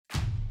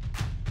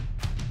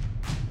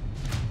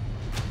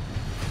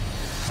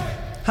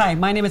Hi,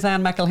 my name is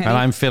Anne McElhinney. And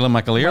I'm Phelim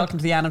McAleer. Welcome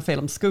to the Anne and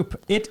Phelim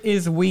Scoop. It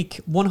is week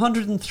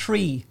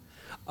 103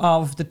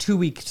 of the 2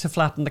 week to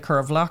flatten the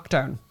curve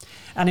lockdown.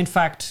 And in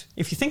fact,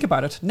 if you think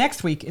about it,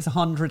 next week is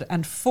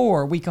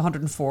 104, week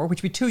 104,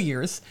 which will be 2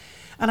 years.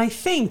 And I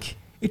think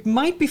it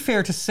might be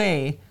fair to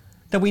say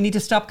that we need to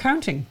stop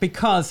counting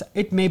because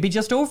it may be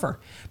just over.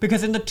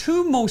 Because in the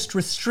two most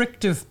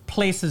restrictive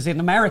places in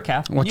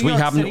America, Which we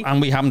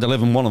happen to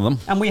live in one of them.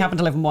 And we happen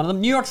to live in one of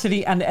them, New York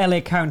City and LA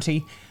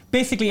County,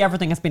 basically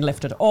everything has been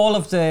lifted. All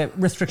of the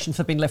restrictions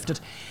have been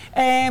lifted.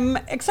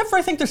 Except for,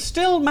 I think there's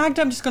still,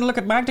 Magda, I'm just going to look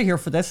at Magda here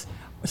for this.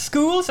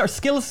 Schools,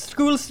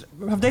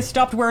 have they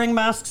stopped wearing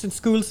masks in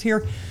schools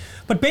here?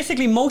 But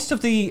basically most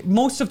of the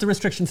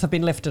restrictions have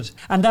been lifted.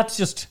 And that's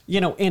just,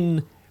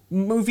 in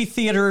movie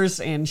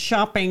theaters, in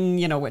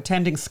shopping,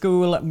 attending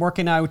school,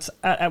 working out,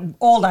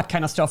 all that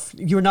kind of stuff.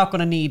 You're not going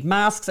to need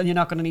masks and you're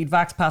not going to need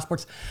vax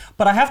passports.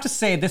 But I have to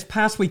say, this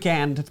past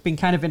weekend, it's been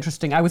kind of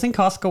interesting. I was in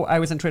Costco, I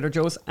was in Trader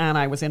Joe's, and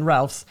I was in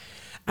Ralph's.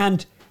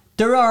 And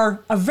there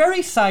are a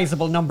very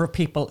sizable number of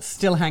people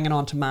still hanging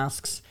on to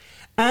masks.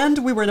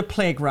 And we were in a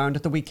playground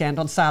at the weekend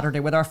on Saturday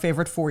with our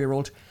favourite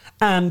 4-year-old.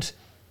 And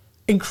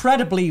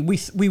incredibly,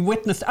 we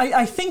witnessed,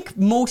 I think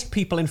most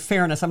people, in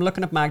fairness, I'm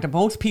looking at Magda,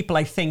 most people,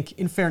 I think,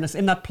 in fairness,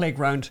 in that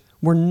playground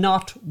were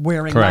not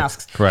wearing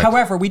masks. Correct.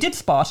 However, we did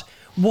spot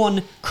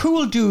one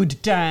cool dude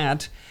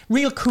dad,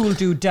 real cool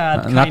dude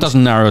dad. And that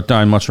doesn't narrow it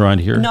down much around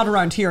here. Not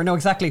around here, no,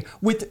 exactly.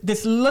 With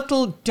this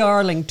little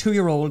darling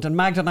 2-year-old, and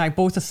Magda and I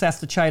both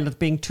assessed the child as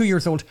being 2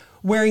 years old,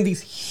 wearing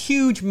these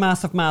huge,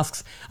 massive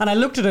masks. And I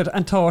looked at it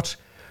and thought,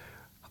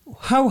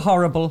 how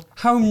horrible,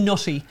 how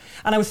nutty.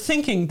 And I was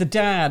thinking, the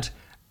dad,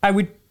 I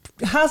would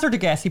hazard a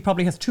guess, he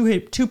probably has two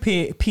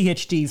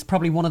PhDs,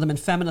 probably one of them in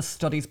feminist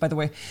studies, by the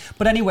way.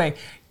 But anyway,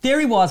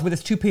 there he was with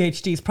his 2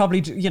 PhDs,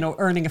 probably,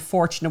 earning a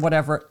fortune or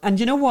whatever. And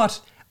you know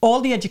what?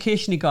 All the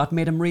education he got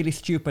made him really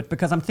stupid,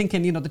 because I'm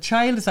thinking, the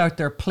child is out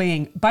there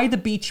playing by the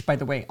beach, by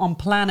the way, on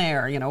plein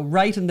air,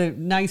 right in the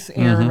nice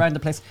air around the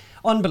place.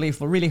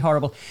 Unbelievable, really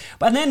horrible.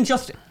 And then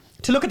just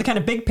to look at the kind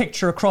of big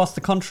picture across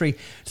the country.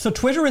 So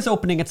Twitter is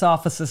opening its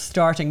offices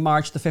starting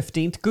March the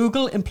 15th.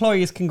 Google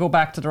employees can go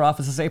back to their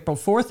offices April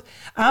 4th.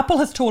 Apple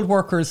has told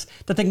workers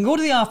that they can go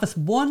to the office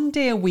 1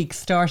 day a week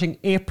starting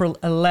April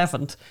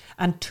 11th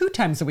and 2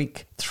 times a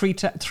week,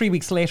 3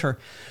 weeks later.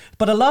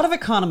 But a lot of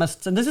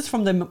economists, and this is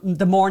from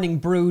the Morning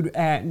Brew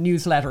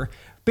newsletter,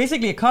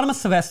 basically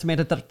economists have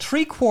estimated that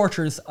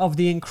 3/4 of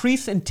the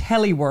increase in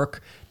telework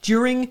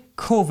during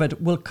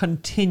COVID will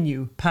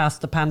continue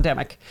past the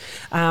pandemic.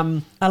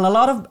 And a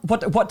lot of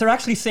what they're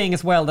actually saying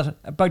as well, that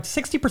about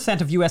 60%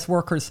 of US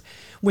workers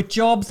with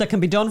jobs that can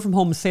be done from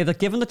home say that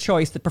given the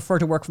choice, they prefer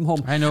to work from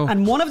home. I know.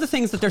 And one of the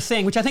things that they're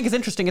saying, which I think is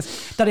interesting,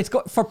 is that it's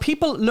for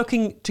people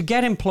looking to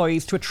get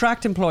employees, to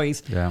attract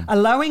employees,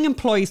 allowing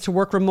employees to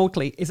work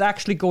remotely is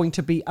actually going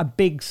to be a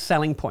big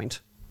selling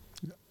point.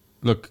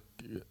 Look,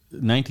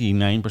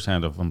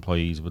 99% of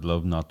employees would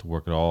love not to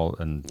work at all,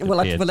 and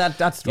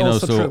that's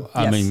also true.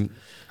 I mean,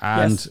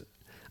 and yes.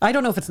 I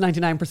don't know if it's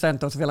 99%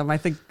 though, Phelim. I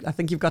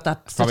think you've got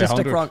that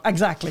statistic wrong.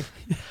 Exactly.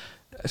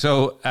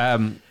 So,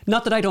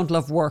 not that I don't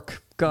love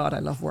work. God, I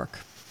love work.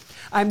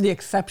 I'm the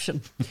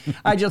exception.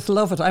 I just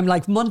love it. I'm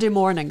like Monday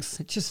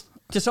mornings. Just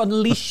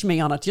unleash me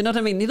on it. You know what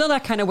I mean? You know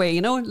that kind of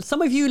way.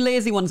 Some of you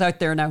lazy ones out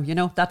there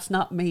now. That's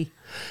not me.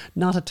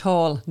 Not at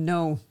all.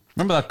 No.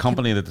 Remember that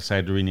company that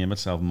decided to rename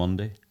itself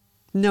Monday?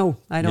 No,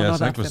 I don't know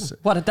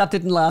that. That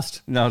didn't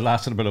last? No, it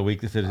lasted about a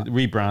week. They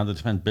rebranded,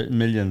 spent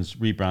millions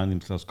rebranding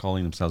themselves,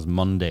 calling themselves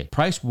Monday.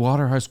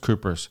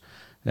 PricewaterhouseCoopers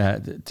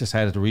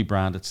decided to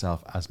rebrand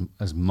itself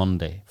as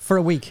Monday. For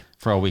a week.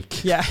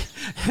 Yeah.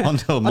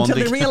 Until Monday.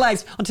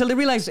 Until they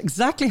realised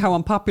exactly how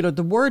unpopular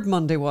the word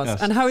Monday was,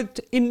 yes, and how it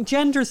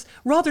engenders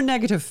rather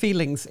negative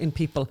feelings in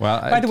people. Well,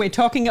 by the way,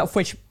 talking of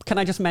which, can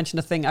I just mention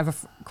a thing?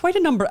 Quite a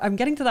number. I'm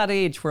getting to that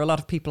age where a lot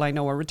of people I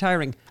know are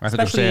retiring. I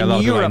thought say a lot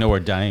of people I know are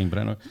dying, but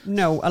I know.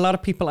 No, a lot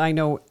of people I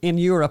know in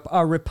Europe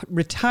are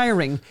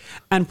retiring,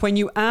 and when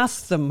you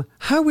ask them,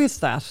 how is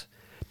that?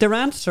 Their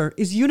answer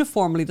is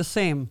uniformly the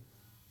same.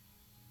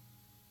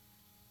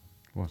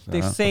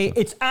 They say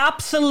it's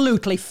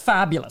absolutely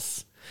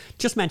fabulous.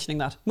 Just mentioning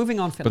that. Moving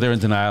on, Phil. But they're in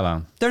denial,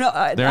 Anne. They're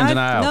in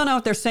denial. No,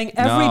 they're saying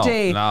every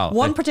day.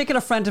 One particular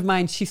friend of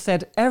mine, she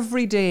said,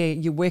 every day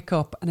you wake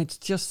up and it's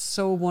just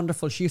so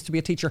wonderful. She used to be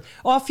a teacher.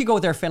 Off you go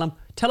there, Phelim.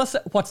 Tell us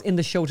what's in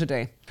the show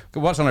today.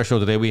 What's on our show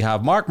today? We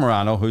have Marc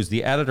Morano, who's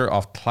the editor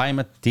of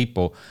Climate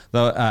Depot,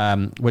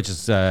 which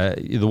is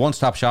the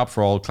one-stop shop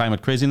for all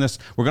climate craziness.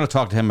 We're going to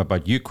talk to him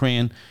about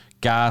Ukraine,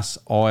 gas,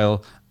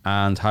 oil,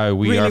 and how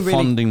we are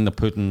funding the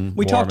Putin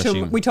war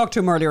machine. We talked to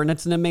him earlier, and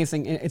it's an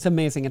amazing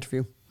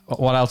interview.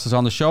 What else is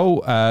on the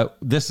show?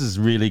 This is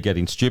really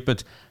getting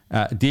stupid.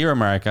 Dear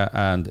America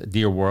and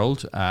dear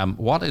world,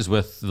 what is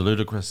with the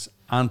ludicrous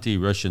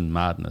anti-Russian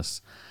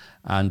madness?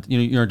 And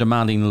you're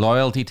demanding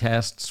loyalty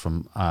tests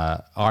from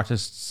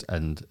artists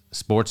and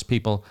sports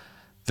people.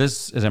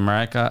 This is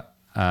America.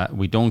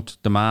 We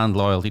don't demand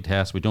loyalty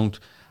tests. We don't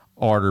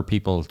order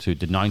people to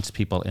denounce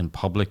people in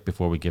public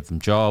before we give them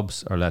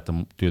jobs or let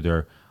them do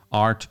their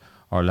art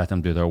or let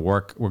them do their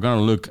work. We're going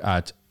to look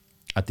at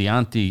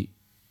the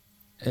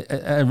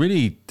a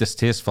really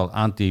distasteful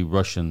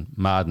anti-Russian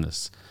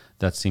madness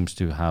that seems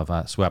to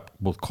have swept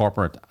both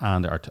corporate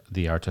and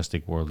the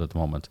artistic world at the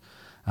moment.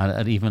 And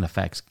it even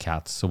affects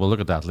cats. So we'll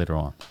look at that later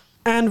on.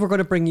 And we're going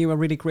to bring you a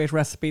really great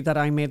recipe that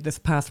I made this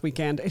past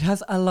weekend. It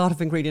has a lot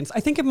of ingredients. I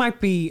think it might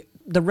be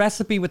the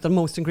recipe with the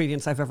most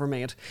ingredients I've ever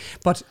made,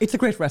 but it's a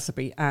great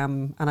recipe.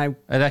 It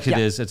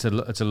actually is. It's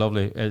a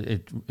lovely.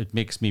 It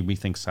makes me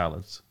rethink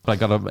salads. I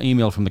got an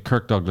email from the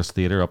Kirk Douglas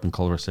Theatre up in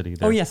Culver City.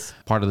 They're yes,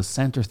 part of the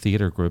Centre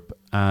Theatre Group,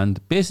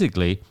 and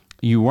basically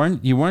you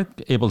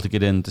weren't able to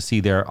get in to see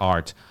their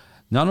art.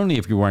 Not only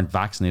if you weren't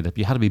vaccinated, but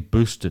you had to be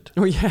boosted.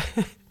 Oh yeah,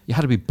 you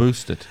had to be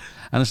boosted,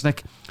 and it's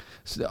like.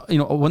 So,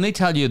 when they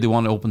tell you they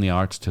want to open the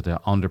arts to the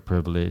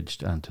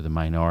underprivileged and to the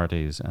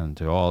minorities and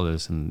to all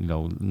this, and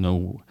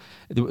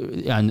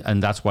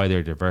and that's why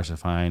they're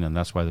diversifying, and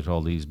that's why there's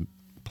all these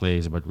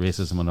plays about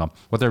racism and all.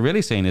 What they're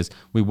really saying is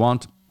we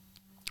want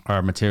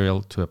our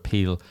material to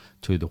appeal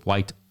to the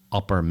white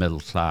upper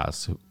middle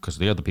class, because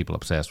they're the people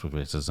obsessed with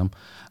racism,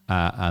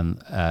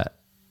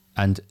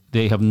 and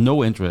they have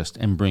no interest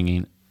in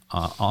bringing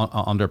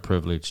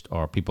underprivileged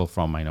or people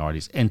from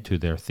minorities into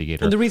their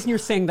theatre. And the reason you're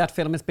saying that,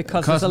 film, is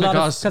because there's a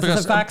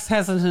vax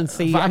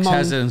hesitancy. Vax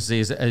hesitancy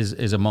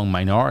is among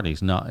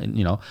minorities,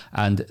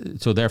 and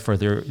so therefore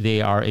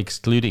they are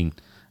excluding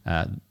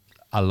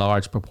a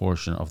large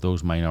proportion of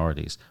those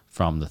minorities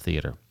from the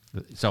theatre.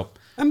 So.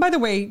 And by the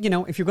way,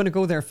 if you're going to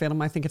go there,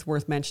 film, I think it's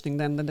worth mentioning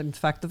then that in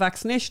fact the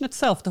vaccination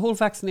itself, the whole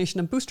vaccination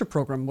and booster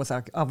program was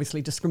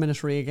obviously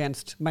discriminatory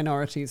against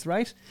minorities,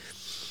 right?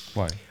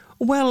 Why?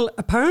 Well,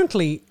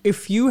 apparently,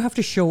 if you have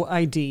to show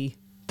ID,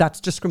 that's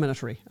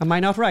discriminatory. Am I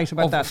not right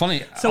about that?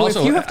 Funny. So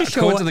also, if you have to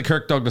go to the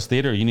Kirk Douglas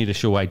Theatre, you need to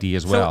show ID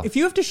as well. So if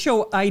you have to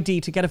show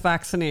ID to get a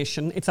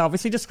vaccination, it's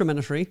obviously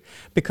discriminatory,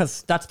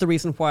 because that's the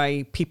reason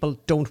why people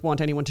don't want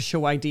anyone to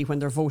show ID when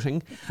they're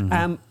voting.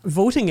 Mm-hmm.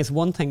 Voting is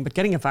one thing, but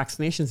getting a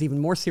vaccination is even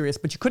more serious.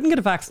 But you couldn't get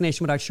a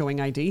vaccination without showing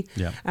ID.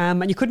 Yeah.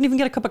 And you couldn't even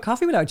get a cup of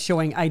coffee without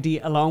showing ID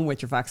along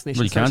with your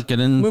vaccination. Well, you can't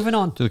get in. Moving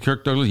on to the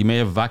Kirk Douglas. You may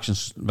have a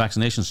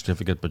vaccination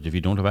certificate, but if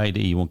you don't have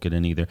ID, you won't get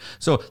in either.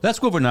 So let's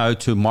go over now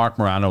to Marc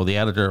Morano, the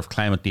editor of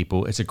Climate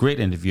Depot. It's a great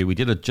interview. We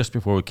did it just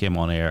before we came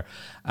on air.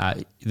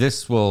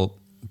 This will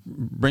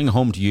bring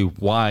home to you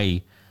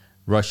why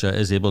Russia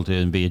is able to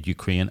invade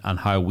Ukraine and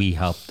how we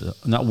helped,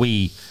 not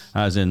we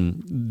as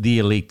in the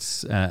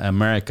elites,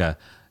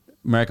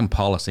 American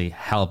policy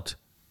helped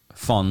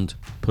fund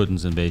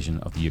Putin's invasion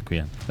of the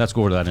Ukraine. Let's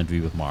go over to that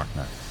interview with Marc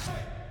now.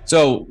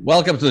 So,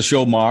 welcome to the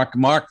show, Marc.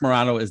 Marc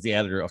Morano is the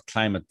editor of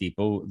Climate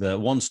Depot, the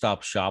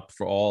one-stop shop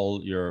for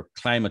all your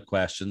climate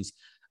questions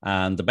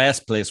and the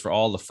best place for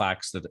all the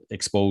facts that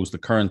expose the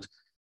current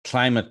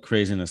climate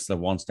craziness that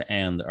wants to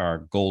end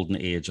our golden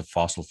age of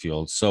fossil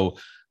fuels. So,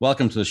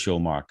 welcome to the show,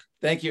 Marc.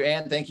 Thank you,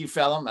 Anne. Thank you,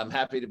 Phelim. I'm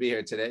happy to be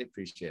here today.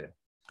 Appreciate it.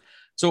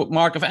 So,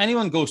 Marc, if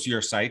anyone goes to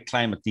your site,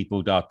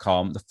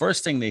 climatedepot.com, the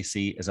first thing they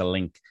see is a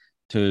link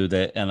to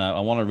and I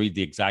want to read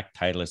the exact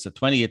title. It's a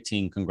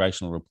 2018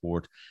 congressional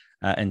report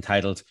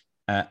entitled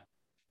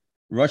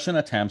Russian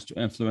Attempts to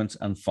Influence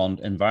and Fund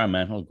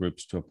Environmental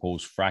Groups to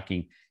Oppose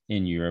Fracking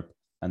in Europe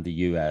and the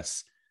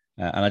US.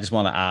 And I just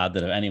want to add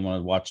that if anyone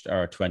had watched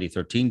our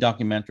 2013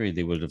 documentary,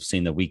 they would have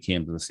seen that we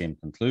came to the same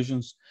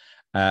conclusions.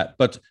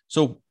 But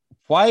so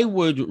why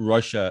would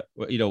Russia,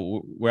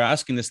 we're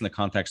asking this in the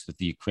context of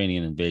the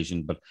Ukrainian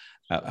invasion, but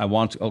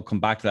I'll come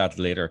back to that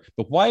later.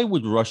 But why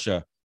would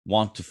Russia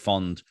want to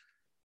fund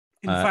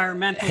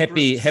environmental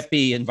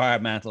hippie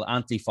environmental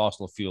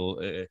anti-fossil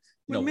fuel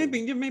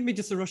maybe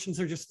just the Russians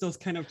are just those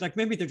kind of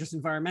maybe they're just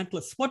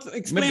environmentalists.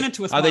 Explain it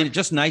to us. Are they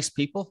just nice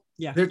people?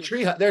 Yeah, they're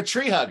tree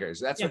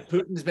huggers. That's what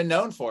Putin's been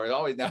known for.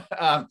 Always.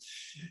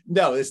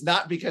 No, it's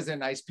not because they're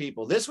nice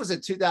people. This was a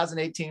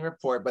 2018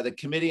 report by the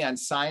Committee on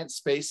Science,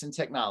 Space, and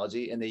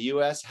Technology in the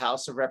U.S.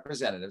 House of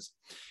Representatives.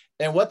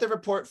 And what the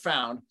report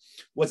found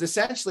was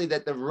essentially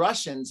that the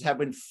Russians have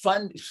been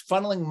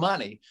funneling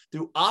money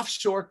through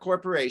offshore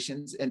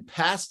corporations and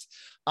passed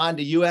on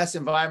to U.S.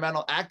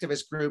 environmental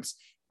activist groups,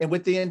 and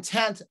with the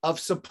intent of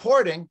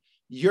supporting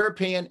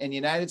European and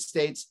United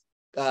States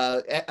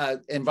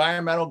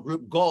environmental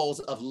group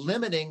goals of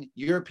limiting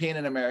European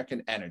and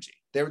American energy.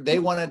 They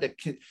wanted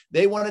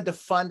to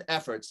fund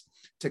efforts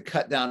to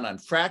cut down on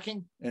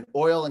fracking and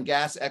oil and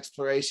gas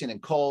exploration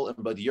and coal in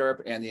both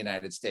Europe and the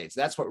United States.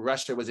 That's what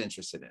Russia was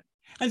interested in.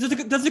 And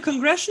does the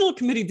Congressional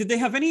Committee, did they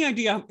have any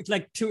idea,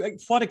 to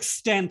what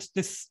extent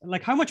this,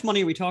 how much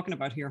money are we talking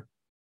about here?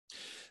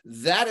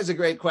 That is a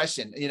great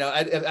question.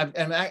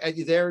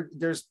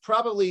 There's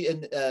probably,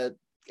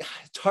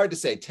 it's hard to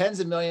say, tens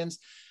of millions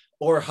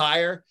or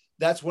higher.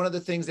 That's one of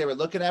the things they were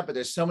looking at, but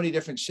there's so many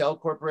different shell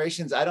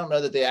corporations. I don't know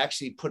that they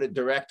actually put a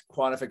direct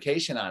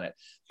quantification on it.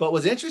 But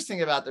what's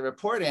interesting about the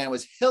report, Anne,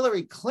 was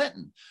Hillary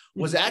Clinton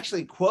was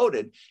actually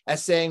quoted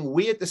as saying,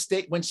 we at the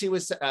state, when she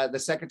was the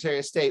Secretary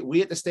of State,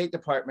 we at the State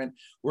Department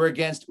were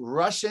against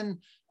Russian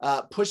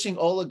pushing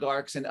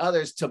oligarchs and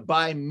others to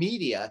buy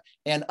media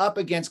and up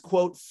against,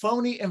 quote,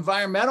 phony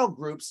environmental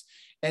groups.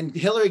 And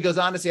Hillary goes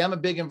on to say, I'm a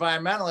big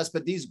environmentalist,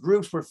 but these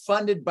groups were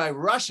funded by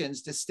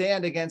Russians to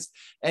stand against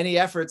any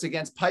efforts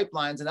against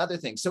pipelines and other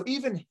things. So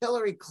even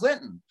Hillary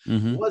Clinton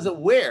was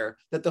aware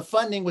that the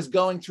funding was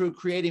going through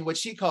creating what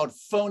she called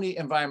phony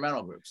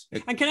environmental groups.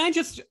 And can I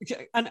just,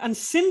 and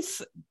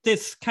since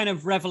this kind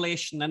of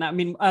revelation, and I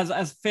mean,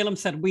 as Phelim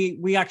said,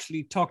 we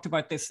actually talked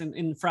about this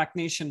in Frack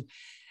Nation,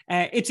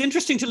 it's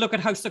interesting to look at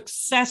how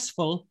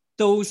successful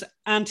those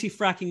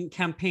anti-fracking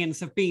campaigns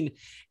have been.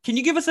 Can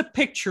you give us a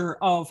picture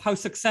of how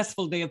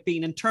successful they have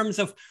been in terms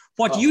of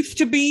what used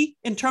to be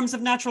in terms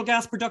of natural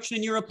gas production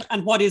in Europe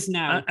and what is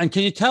now? And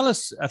can you tell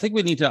us, I think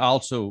we need to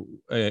also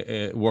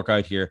work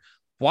out here,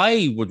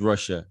 why would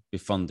Russia be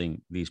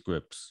funding these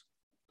groups?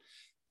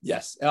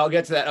 Yes, and I'll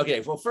get to that.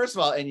 Okay, well, first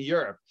of all, in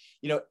Europe,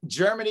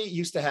 Germany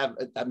used to have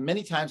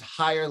many times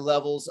higher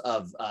levels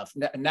of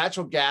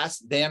natural gas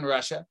than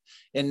Russia,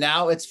 and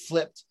now it's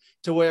flipped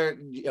to where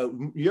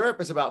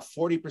Europe is about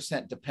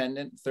 40%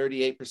 dependent,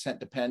 38%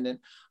 dependent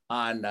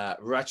on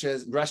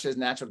Russia's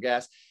natural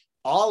gas.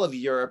 All of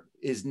Europe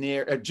is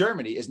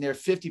Germany is near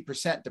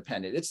 50%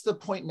 dependent. It's the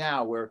point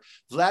now where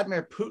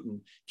Vladimir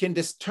Putin can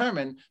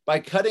determine by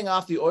cutting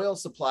off the oil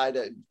supply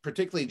to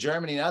particularly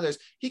Germany and others,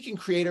 he can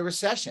create a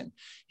recession.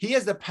 He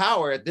has the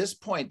power at this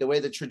point, the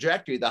way the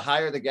trajectory, the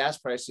higher the gas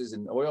prices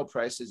and oil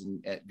prices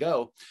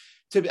go,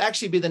 to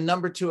actually be the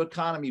number 2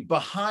 economy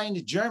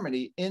behind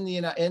Germany in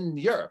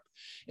Europe.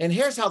 And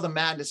here's how the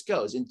madness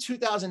goes. In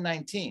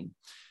 2019,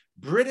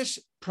 British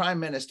Prime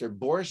Minister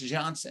Boris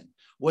Johnson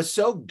was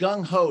so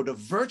gung-ho to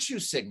virtue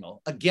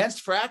signal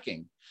against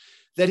fracking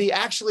that he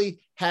actually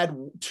had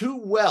 2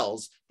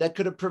 wells that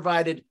could have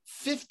provided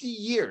 50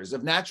 years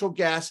of natural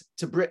gas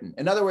to Britain.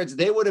 In other words,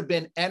 they would have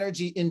been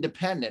energy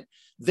independent.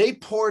 They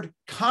poured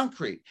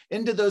concrete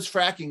into those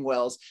fracking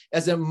wells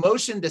as a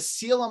motion to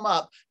seal them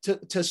up,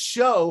 to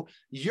show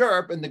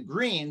Europe and the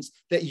Greens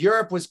that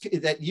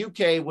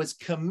UK was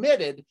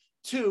committed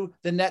to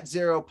the net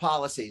zero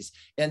policies.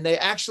 And they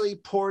actually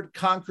poured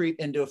concrete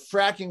into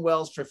fracking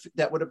wells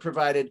that would have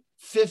provided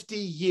 50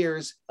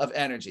 years of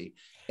energy.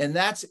 And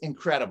that's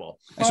incredible.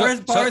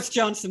 Boris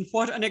Johnson,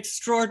 what an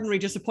extraordinary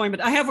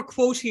disappointment. I have a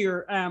quote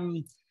here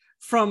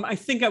from, I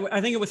think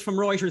it was from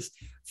Reuters.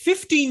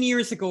 15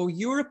 years ago,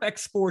 Europe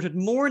exported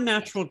more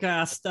natural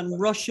gas than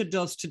Russia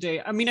does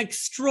today. I mean,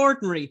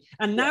 extraordinary.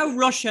 And now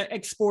Russia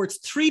exports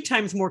 3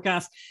 times more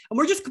gas. And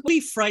we're just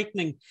completely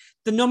frightening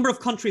the number of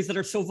countries that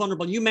are so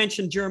vulnerable. You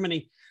mentioned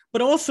Germany,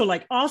 but also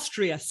like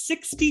Austria,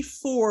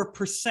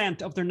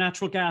 64% of their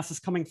natural gas is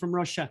coming from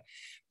Russia.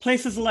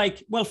 Places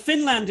like, well,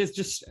 Finland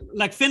is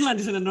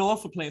in an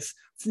awful place.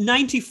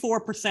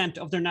 94%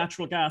 of their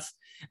natural gas.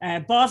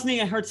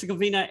 Bosnia and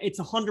Herzegovina, it's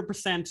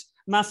 100%.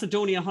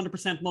 Macedonia,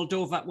 100%.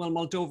 Moldova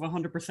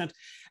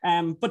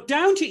 100%. But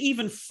down to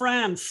even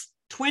France,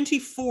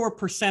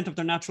 24% of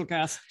their natural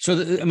gas.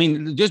 So,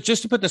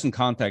 just to put this in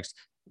context,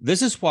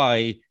 this is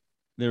why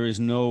there's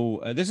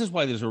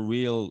a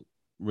real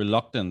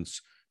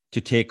reluctance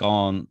to take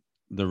on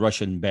the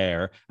Russian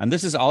bear. And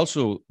this is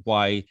also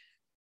why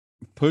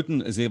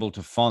Putin is able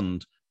to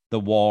fund the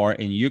war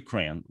in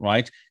Ukraine,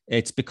 right?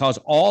 It's because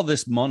all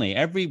this money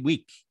every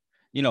week,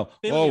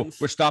 Billions.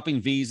 We're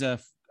stopping Visa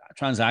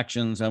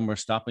transactions and we're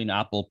stopping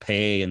Apple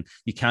Pay and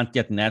you can't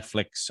get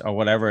Netflix or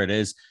whatever it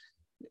is.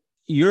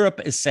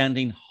 Europe is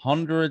sending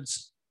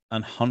hundreds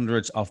and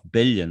hundreds of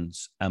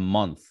billions a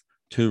month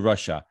to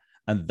Russia.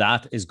 And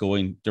that is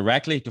going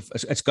directly to,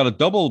 it's got a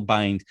double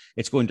bind.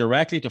 It's going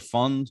directly to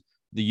fund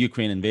the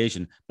Ukraine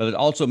invasion, but it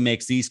also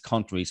makes these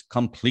countries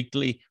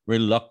completely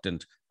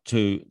reluctant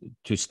to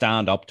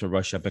stand up to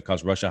Russia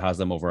because Russia has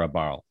them over a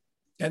barrel.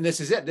 And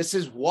this is it. This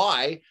is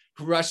why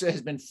Russia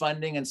has been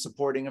funding and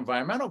supporting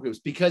environmental groups,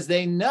 because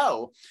they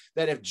know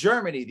that if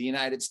Germany, the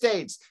United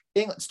States,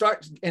 England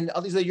and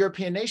all these other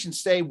European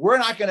nations say, we're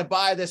not going to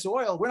buy this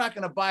oil, we're not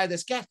going to buy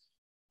this gas,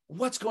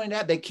 what's going to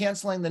happen? They're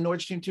canceling the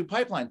Nord Stream 2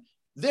 pipeline.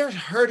 They're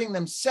hurting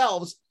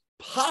themselves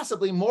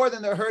possibly more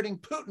than they're hurting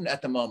Putin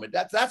at the moment.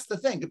 That's the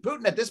thing.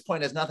 Putin at this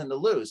point has nothing to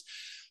lose.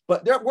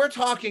 But we're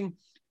talking,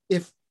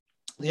 if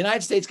the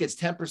United States gets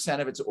 10%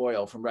 of its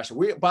oil from Russia.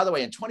 By the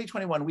way, in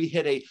 2021, we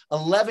hit a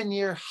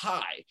 11-year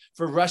high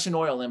for Russian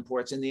oil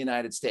imports in the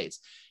United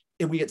States.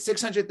 And we get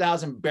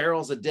 600,000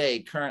 barrels a day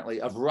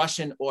currently of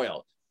Russian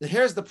oil.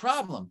 Here's the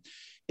problem,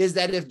 is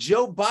that if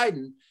Joe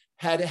Biden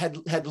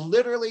had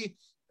literally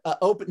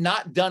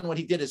not done what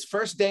he did his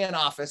first day in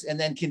office and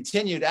then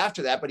continued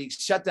after that, but he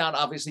shut down,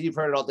 obviously, you've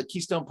heard it all, the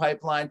Keystone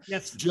Pipeline,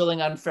 yes,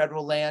 drilling on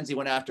federal lands. He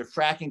went after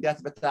fracking, death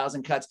of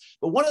 1,000 cuts.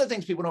 But one of the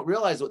things people don't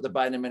realize what the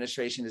Biden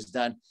administration has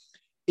done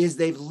is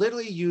they've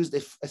literally used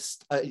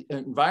an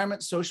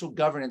environment social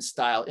governance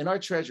style in our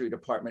Treasury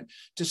Department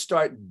to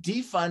start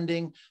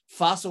defunding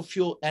fossil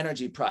fuel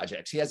energy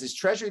projects. He has his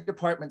Treasury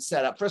Department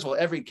set up. First of all,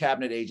 every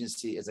cabinet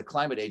agency is a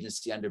climate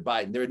agency under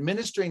Biden. They're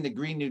administering the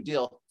Green New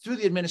Deal through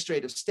the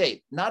administrative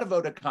state, not a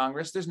vote of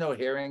Congress. There's no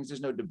hearings,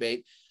 there's no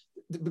debate.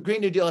 The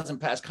Green New Deal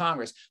hasn't passed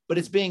Congress, but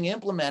it's being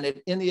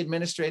implemented in the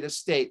administrative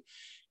state.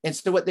 And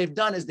so what they've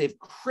done is they've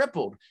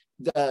crippled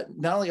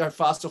not only our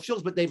fossil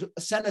fuels, but they've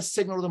sent a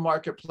signal to the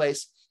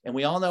marketplace. And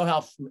we all know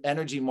how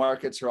energy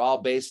markets are all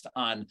based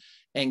on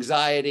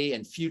anxiety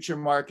and future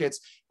markets.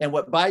 And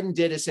what Biden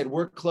did is said,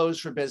 we're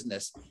closed for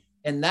business.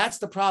 And that's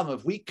the problem.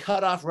 If we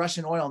cut off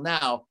Russian oil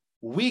now,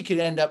 we could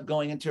end up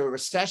going into a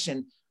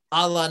recession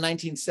a la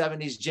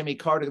 1970s Jimmy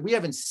Carter that we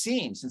haven't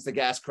seen since the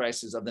gas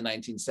crisis of the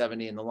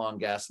 1970s and the long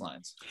gas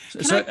lines.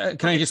 Can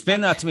I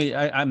explain that to me?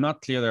 I'm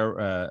not clear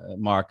there,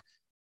 Mark,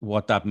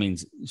 what that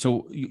means.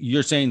 So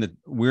you're saying that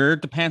we're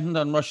dependent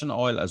on Russian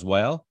oil as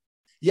well?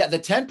 Yeah, the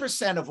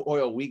 10% of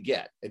oil we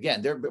get,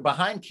 again, they're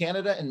behind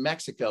Canada and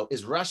Mexico,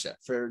 is Russia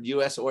for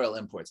US oil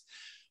imports.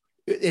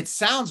 It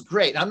sounds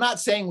great. I'm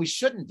not saying we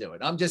shouldn't do it.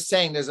 I'm just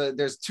saying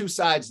there's two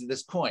sides to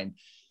this coin.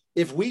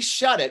 If we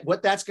shut it,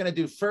 what that's going to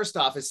do first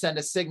off is send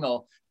a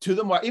signal to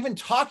the market, even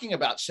talking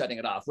about shutting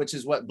it off, which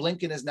is what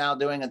Blinken is now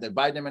doing and the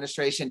Biden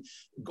administration.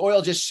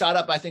 Oil just shot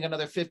up, I think,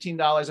 another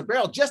 $15 a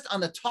barrel just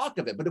on the talk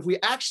of it. But if we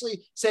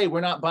actually say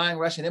we're not buying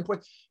Russian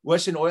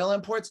oil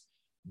imports,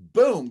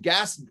 boom,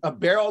 gas, a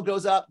barrel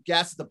goes up,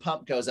 gas at the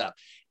pump goes up.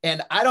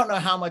 And I don't know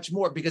how much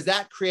more, because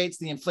that creates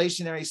the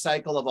inflationary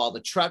cycle of all the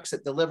trucks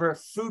that deliver.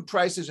 Food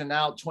prices are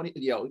now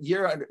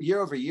year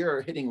over year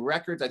are hitting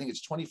records. I think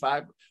it's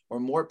 25 or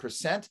more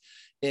 %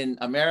 in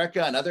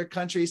America and other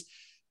countries.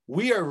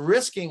 We are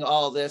risking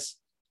all this.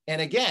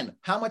 And again,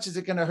 how much is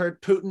it going to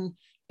hurt Putin?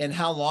 And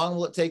how long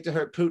will it take to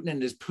hurt Putin?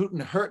 And does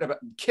Putin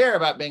care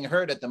about being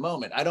hurt at the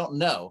moment? I don't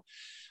know.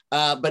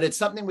 But it's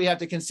something we have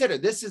to consider.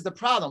 This is the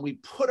problem. We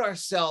put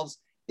ourselves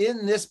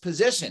in this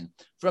position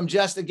from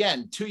just,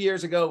 again, 2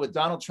 years ago with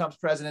Donald Trump's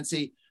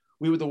presidency.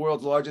 We were the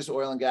world's largest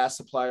oil and gas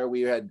supplier.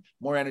 We had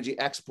more energy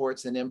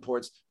exports than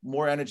imports,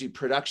 more energy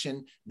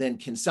production than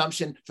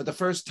consumption for the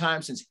first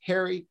time since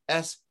Harry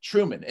S.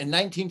 Truman in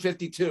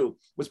 1952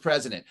 was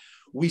president.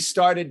 We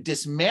started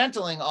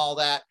dismantling all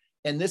that.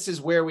 And this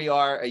is where we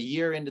are a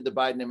year into the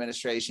Biden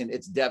administration.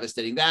 It's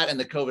devastating. That and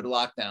the COVID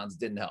lockdowns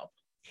didn't help.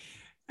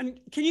 And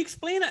can you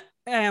explain it?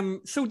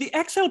 So the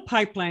XL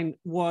pipeline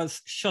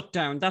was shut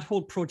down. That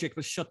whole project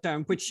was shut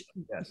down, which,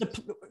 yes.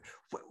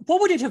 What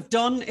would it have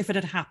done if it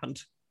had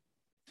happened?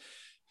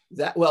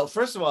 Well,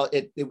 first of all,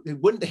 it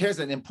wouldn't, here's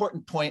an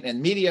important point,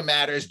 and media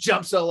matters,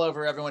 jumps all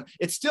over everyone.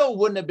 It still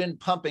wouldn't have been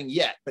pumping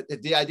yet, but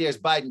the idea is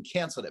Biden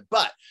canceled it.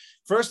 But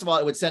first of all,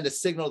 it would send a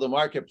signal to the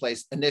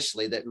marketplace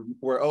initially that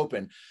we're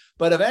open.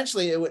 But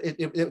eventually,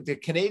 the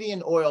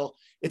Canadian oil,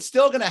 it's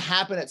still going to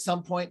happen at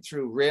some point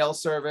through rail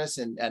service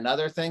and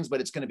other things,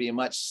 but it's going to be a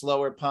much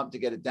slower pump to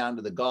get it down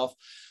to the Gulf.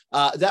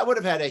 That would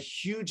have had a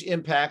huge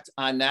impact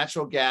on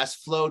natural gas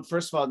flowed,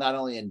 first of all, not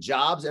only in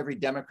jobs, every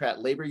Democrat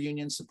labor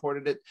union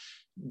supported it.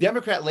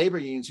 Democrat labor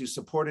unions who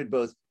supported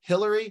both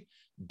Hillary,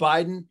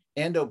 Biden,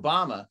 and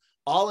Obama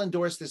all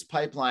endorsed this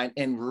pipeline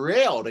and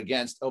railed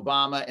against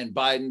Obama and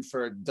Biden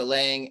for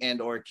delaying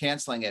and or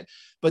canceling it.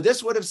 But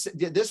this would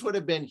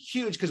have been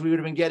huge, because we would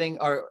have been getting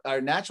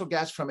our natural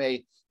gas from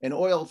an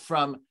oil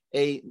from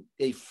a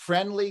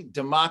friendly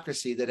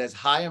democracy that has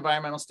high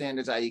environmental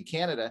standards, i.e.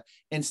 Canada,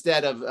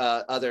 instead of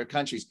other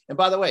countries. And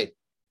by the way,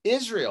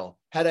 Israel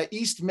had an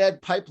East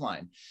Med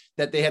pipeline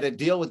that they had a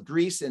deal with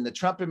Greece, and the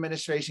Trump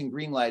administration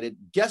greenlighted.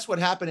 Guess what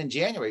happened in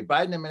January?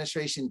 Biden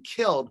administration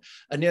killed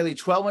a nearly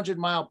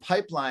 1,200-mile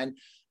pipeline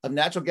of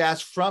natural gas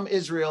from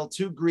Israel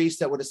to Greece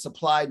that would have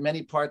supplied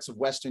many parts of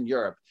Western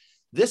Europe.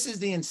 This is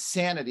the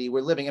insanity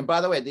we're living. And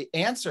by the way, the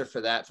answer for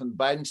that from the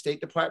Biden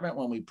State Department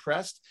when we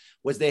pressed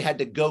was they had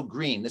to go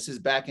green. This is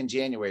back in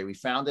January. We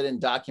found it in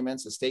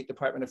documents. A State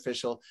Department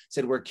official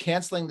said, we're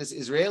canceling this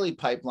Israeli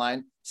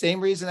pipeline, same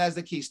reason as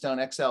the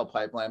Keystone XL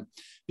pipeline,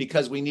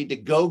 because we need to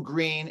go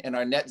green in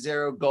our net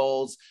zero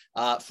goals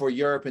for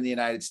Europe and the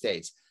United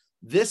States.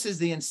 This is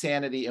the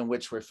insanity in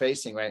which we're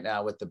facing right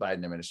now with the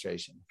Biden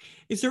administration.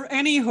 Is there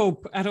any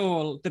hope at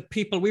all that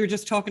people, we were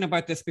just talking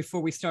about this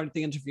before we started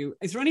the interview,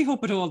 is there any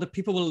hope at all that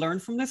people will learn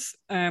from this?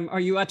 Are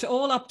you at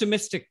all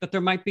optimistic that there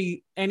might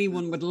be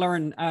anyone would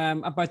learn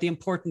about the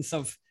importance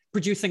of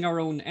producing our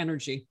own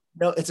energy?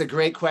 No, it's a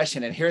great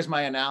question. And here's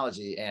my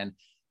analogy. And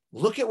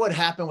look at what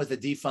happened with the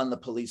defund the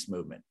police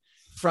movement.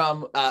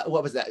 From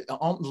what was that?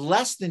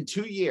 Less than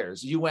 2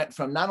 years, you went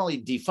from not only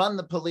defund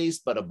the police,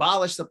 but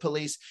abolish the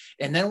police.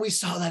 And then we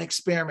saw that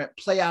experiment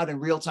play out in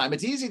real time.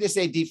 It's easy to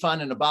say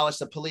defund and abolish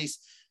the police,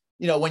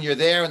 when you're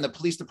there and the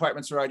police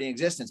departments are already in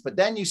existence. But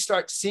then you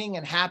start seeing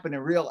it happen in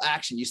real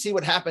action. You see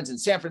what happens in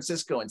San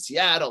Francisco and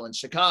Seattle and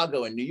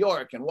Chicago and New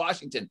York and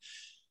Washington.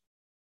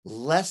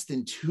 Less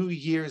than 2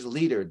 years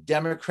later,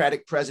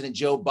 Democratic President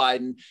Joe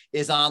Biden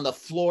is on the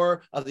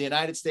floor of the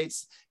United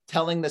States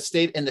telling the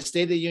State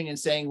of the Union,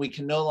 saying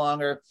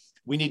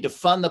we need to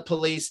fund the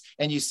police.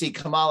 And you see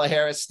Kamala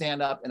Harris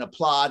stand up and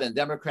applaud, and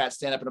Democrats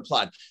stand up and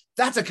applaud.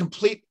 That's a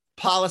complete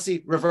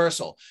policy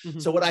reversal. Mm-hmm.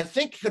 So what I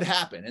think could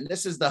happen, and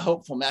this is the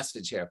hopeful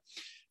message here,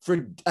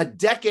 for a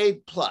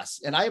decade plus,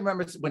 and I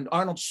remember when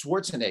Arnold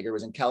Schwarzenegger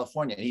was in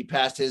California and he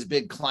passed his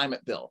big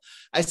climate bill.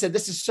 I said,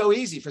 this is so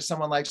easy for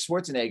someone like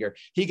Schwarzenegger.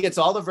 He gets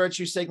all the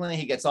virtue signaling,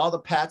 he gets all the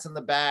pats on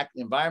the back, the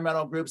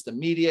environmental groups, the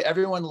media,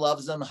 everyone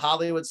loves him,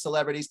 Hollywood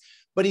celebrities.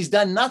 but he's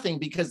done nothing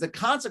because the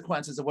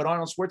consequences of what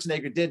Arnold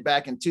Schwarzenegger did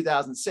back in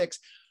 2006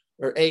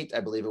 or 8, I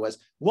believe it was,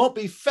 won't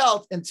be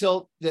felt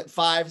until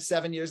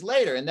 5-7 years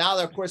later. And now,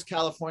 of course,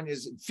 California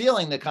is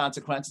feeling the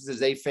consequences as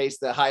they face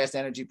the highest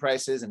energy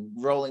prices and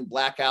rolling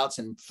blackouts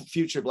and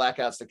future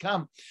blackouts to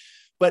come.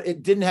 But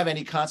it didn't have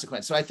any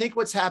consequence. So I think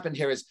what's happened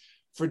here is,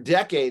 for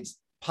decades,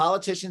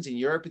 politicians in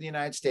Europe and the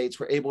United States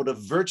were able to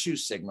virtue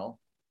signal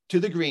to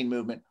the green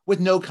movement with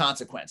no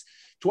consequence.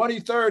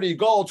 2030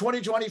 goal,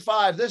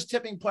 2025, this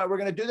tipping point, we're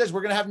going to do this.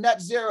 We're going to have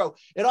net zero.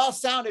 It all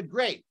sounded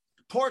great.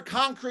 Pour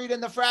concrete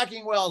in the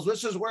fracking wells.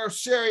 We're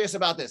serious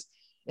about this.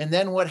 And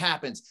then what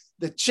happens?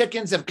 The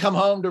chickens have come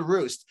home to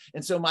roost.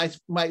 And so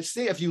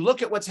if you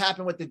look at what's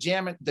happened with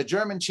the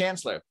German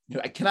chancellor,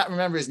 I cannot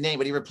remember his name,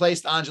 but he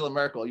replaced Angela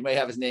Merkel. You may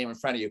have his name in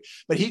front of you,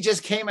 but he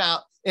just came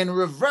out and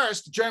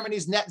reversed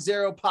Germany's net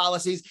zero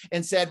policies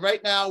and said,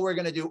 right now, we're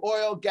going to do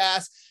oil,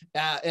 gas,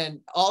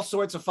 and all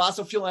sorts of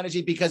fossil fuel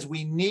energy because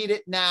we need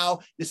it now.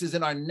 This is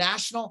in our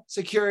national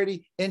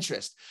security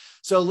interest.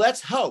 So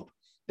let's hope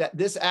that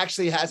this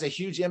actually has a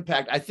huge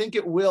impact. I think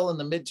it will in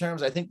the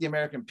midterms. I think the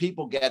American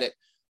people get it,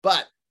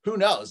 but who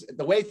knows?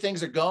 The way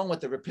things are going with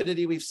the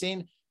rapidity we've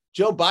seen,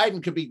 Joe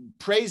Biden could be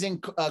praising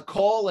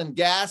coal and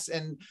gas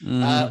and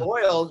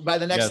oil by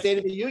the next State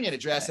of the Union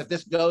address if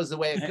this goes the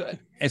way it could.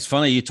 It's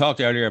funny. You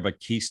talked earlier about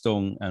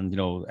Keystone, and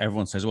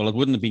everyone says, "Well, it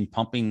wouldn't have been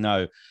pumping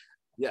now."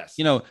 Yes.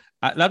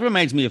 That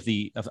reminds me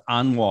of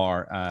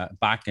Anwar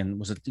back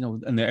in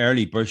in the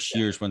early Bush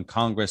years when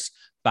Congress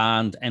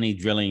banned any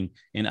drilling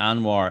in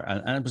Anwar,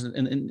 and it was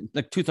in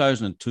like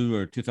 2002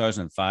 or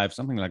 2005,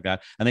 something like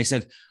that. And they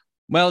said,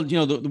 well,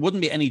 there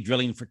wouldn't be any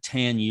drilling for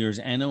 10 years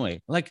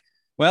anyway. Like,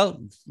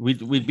 well,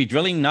 we'd be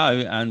drilling now,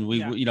 and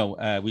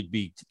we'd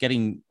be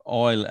getting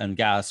oil and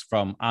gas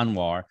from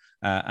Anwar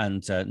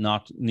and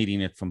not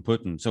needing it from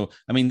Putin. So,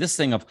 I mean, this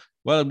thing of,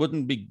 well, it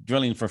wouldn't be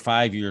drilling for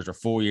 5 years or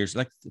 4 years.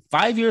 Like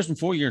 5 years and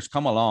 4 years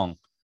come along.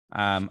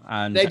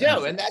 And they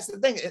do. And that's the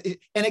thing.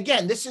 And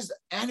again, this is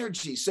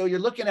energy. So you're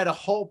looking at a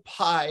whole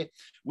pie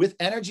with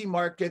energy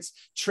markets,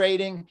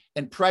 trading,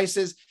 and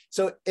prices.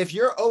 So if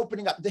you're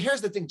opening up,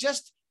 here's the thing,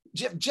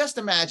 just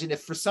imagine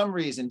if for some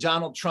reason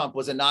Donald Trump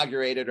was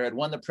inaugurated or had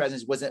won the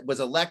presidency, was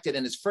elected,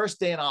 and his first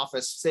day in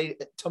office, say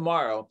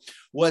tomorrow,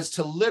 was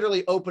to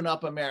literally open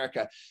up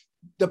America.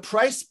 The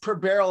price per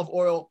barrel of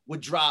oil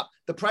would drop.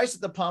 The price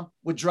at the pump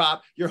would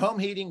drop. Your home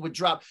heating would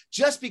drop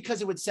just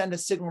because it would send a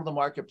signal to the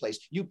marketplace.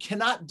 You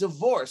cannot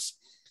divorce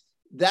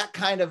that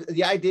kind of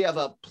the idea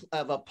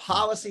of a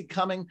policy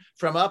coming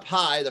from up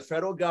high, the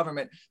federal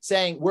government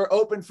saying we're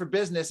open for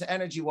business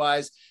energy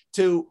wise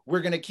to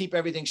we're going to keep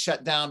everything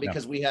shut down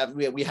because we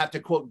have to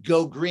quote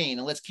go green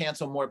and let's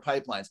cancel more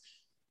pipelines.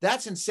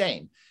 That's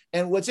insane.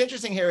 And what's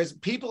interesting here is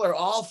people are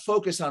all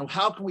focused on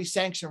how can we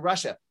sanction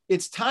Russia.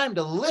 It's time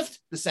to lift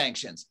the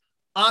sanctions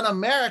on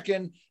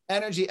American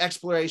energy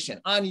exploration,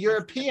 on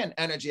European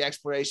energy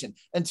exploration.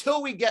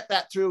 Until we get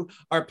that through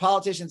our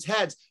politicians'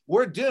 heads,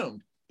 we're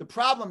doomed. The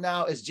problem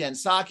now is Jen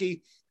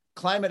Psaki,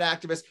 climate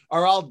activists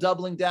are all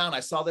doubling down. I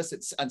saw this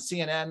on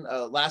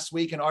CNN last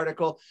week, an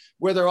article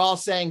where they're all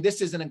saying this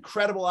is an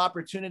incredible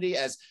opportunity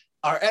as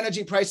our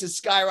energy prices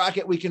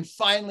skyrocket. We can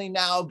finally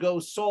now go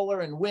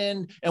solar and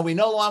wind, and we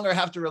no longer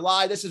have to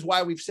rely. This is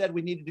why we've said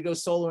we needed to go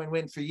solar and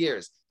wind for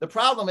years. The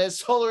problem is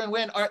solar and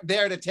wind aren't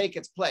there to take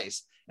its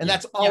place. And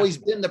that's always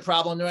been the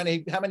problem, no matter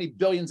how many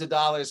billions of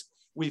dollars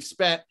we've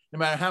spent, no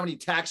matter how many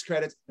tax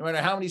credits, no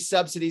matter how many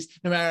subsidies,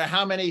 no matter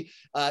how many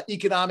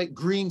economic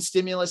green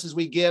stimuluses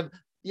we give.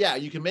 Yeah,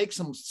 you can make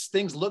some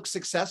things look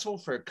successful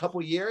for a couple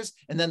of years,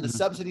 and then the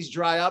subsidies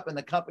dry up and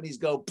the companies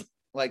go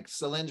like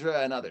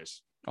Solyndra and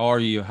others.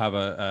 Or you have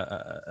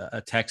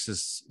a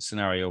Texas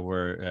scenario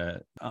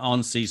where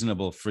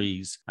unseasonable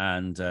freeze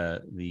and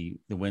the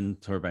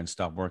wind turbines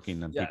stop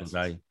working and people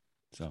die.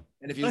 So,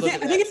 and if you look I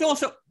think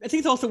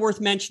it's also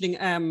worth mentioning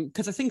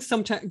because I think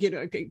sometimes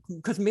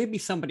because maybe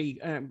somebody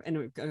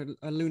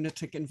a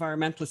lunatic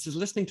environmentalist is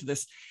listening to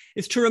this,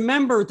 is to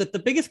remember that the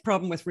biggest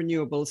problem with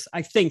renewables,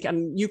 I think,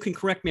 and you can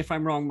correct me if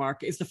I'm wrong,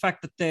 Mark, is the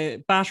fact that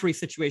the battery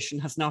situation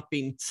has not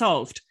been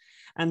solved,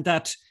 and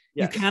that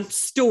you can't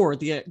store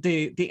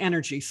the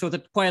energy, so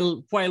that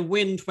while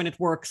wind when it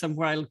works and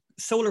while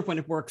solar when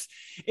it works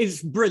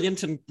is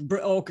brilliant and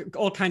all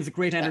kinds of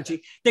great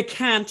energy, they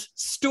can't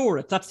store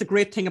it. That's the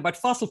great thing about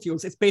fossil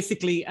fuels. It's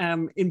basically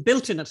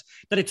inbuilt in it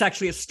that it's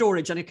actually a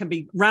storage, and it can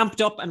be ramped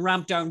up and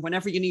ramped down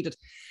whenever you need it.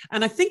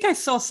 And I think I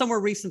saw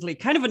somewhere recently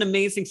kind of an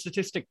amazing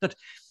statistic that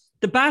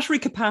the battery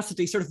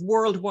capacity sort of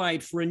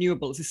worldwide for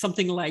renewables is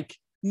something like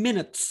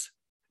minutes.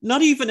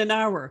 Not even an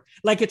hour,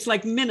 it's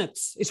like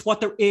minutes is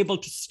what they're able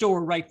to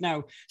store right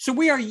now. So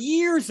we are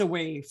years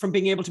away from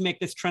being able to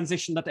make this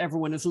transition that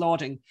everyone is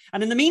lauding.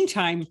 And in the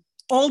meantime,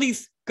 all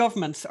these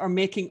governments are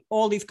making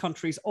all these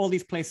countries, all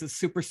these places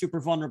super, super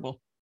vulnerable.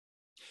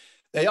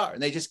 They are,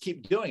 and they just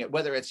keep doing it,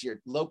 whether it's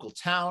your local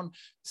town,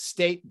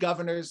 state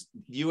governors,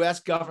 US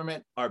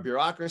government, our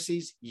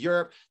bureaucracies,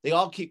 Europe, they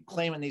all keep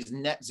claiming these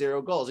net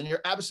zero goals. And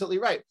you're absolutely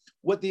right.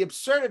 What the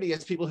absurdity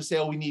is, people who say,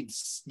 oh, we need,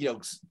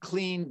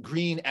 clean,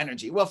 green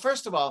energy. Well,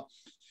 first of all,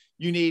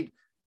 you need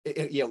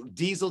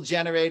diesel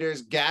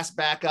generators, gas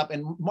backup.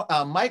 And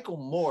Michael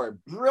Moore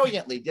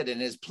brilliantly did it in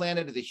his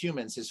Planet of the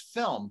Humans, his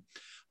film,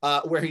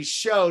 where he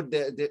showed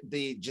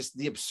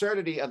the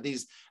absurdity of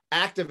these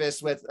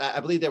activists with,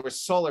 I believe there were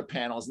solar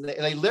panels, and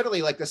they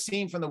literally, like the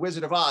scene from The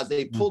Wizard of Oz,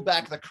 they pulled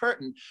back the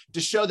curtain to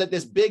show that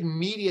this big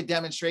media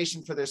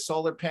demonstration for their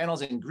solar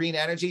panels and green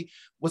energy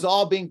was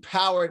all being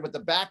powered with the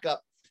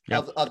backup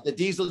of the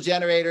diesel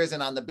generators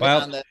and on the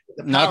power.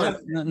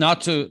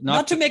 Not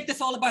to make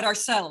this all about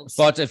ourselves.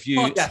 But if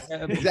you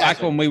exactly.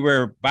 back when we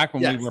were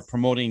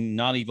promoting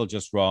Not Evil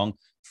Just Wrong,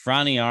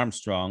 Franny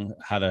Armstrong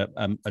had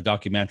a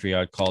documentary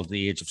out called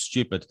The Age of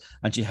Stupid,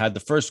 and she had the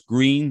first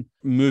green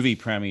movie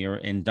premiere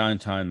in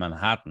downtown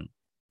Manhattan,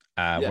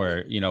 where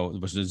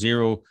it was a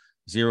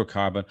zero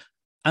carbon,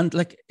 and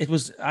like it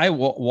was. I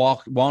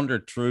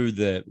wandered through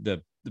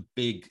the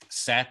big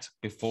set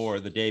before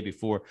the day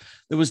before.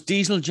 There was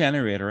diesel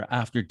generator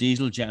after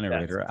diesel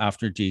generator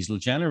after diesel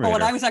generator. Oh,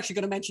 and I was actually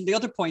going to mention the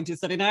other point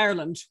is that in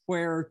Ireland,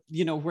 where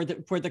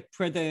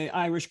the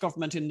Irish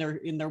government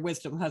in their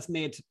wisdom has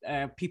made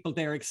people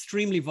there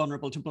extremely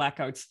vulnerable to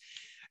blackouts,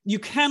 you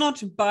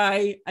cannot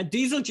buy a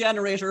diesel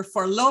generator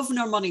for love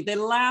nor money. They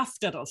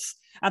laughed at us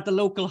at the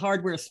local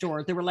hardware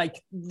store. They were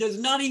like, we're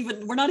not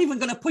even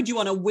going to put you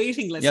on a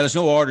waiting list. Yeah, there's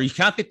no order. You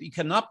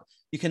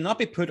cannot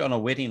be put on a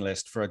waiting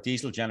list for a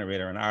diesel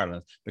generator in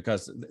Ireland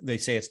because they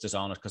say it's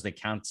dishonest because they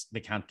can't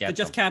get.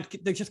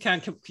 They just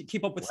can't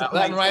keep up with. Well,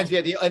 that reminds me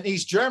of in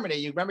East Germany.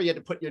 You remember you had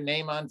to put your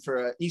name on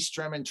for an East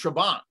German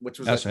Trabant, which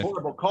was a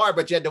horrible car,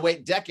 but you had to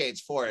wait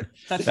decades for it.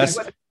 That's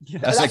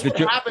what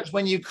happens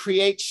when you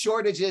create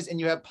shortages and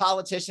you have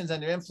politicians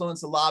under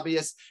influence of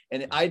lobbyists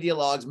and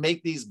ideologues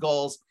make these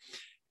goals.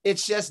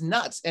 It's just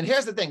nuts. And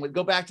here's the thing: we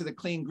go back to the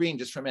clean green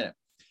just for a minute.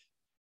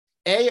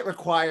 It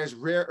requires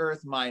rare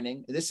earth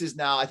mining. This is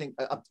now, I think,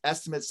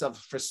 estimates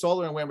for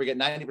solar and wind, we get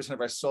 90%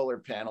 of our solar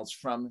panels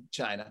from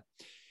China.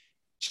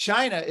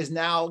 China is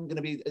now going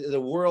to be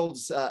the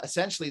world's,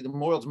 essentially the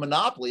world's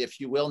monopoly, if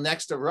you will,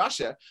 next to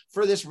Russia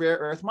for this rare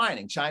earth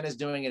mining. China's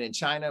doing it in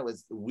China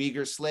with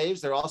Uyghur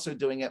slaves. They're also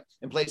doing it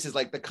in places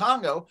like the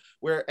Congo,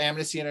 where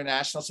Amnesty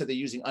International said they're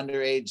using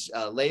underage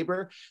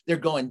labor. They're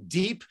going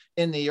deep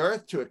in the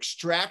earth to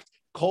extract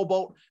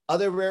cobalt,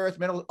 other rare earth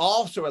minerals,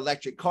 also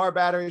electric car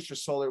batteries for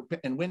solar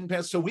and wind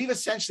panels. So we've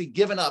essentially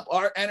given up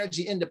our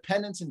energy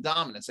independence and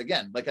dominance,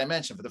 again, like I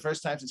mentioned, for the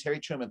first time since Harry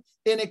Truman,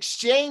 in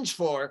exchange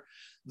for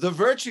the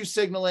virtue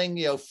signaling,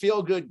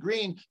 feel good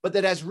green, but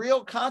that has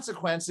real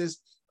consequences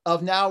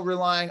of now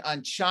relying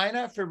on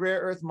China for rare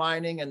earth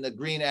mining and the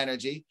green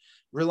energy,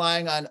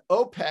 relying on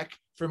OPEC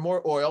for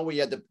more oil. You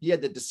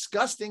had the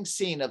disgusting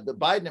scene of the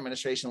Biden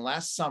administration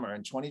last summer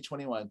in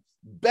 2021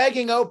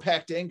 begging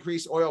OPEC to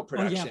increase oil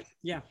production. Oh,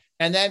 yeah.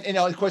 And then,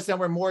 of course, then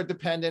we're more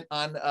dependent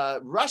on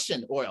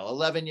Russian oil,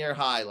 11-year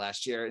high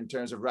last year in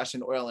terms of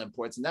Russian oil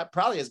imports. And that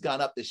probably has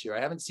gone up this year. I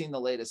haven't seen the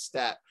latest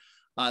stat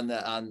on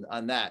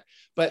that.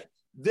 But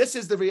this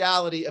is the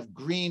reality of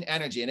green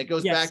energy. And it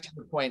goes back to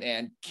the point,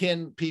 Anne,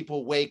 can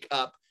people wake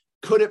up?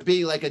 Could it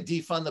be like a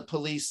defund the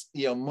police,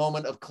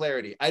 moment of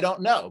clarity? I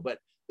don't know, but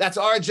that's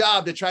our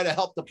job to try to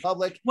help the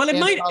public. Well, it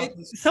might,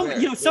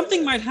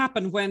 something might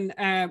happen when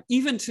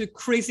even to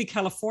crazy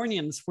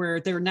Californians, where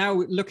they're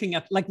now looking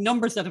at like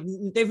numbers that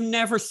they've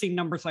never seen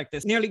numbers like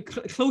this, nearly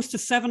close to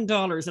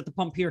 $7 at the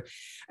pump here.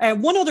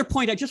 One other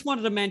point I just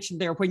wanted to mention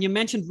there, when you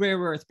mentioned rare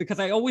earth, because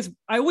I always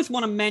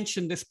want to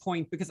mention this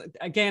point, because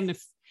again,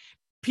 if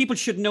people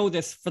should know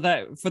this for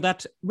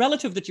that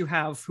relative that you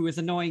have who is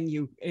annoying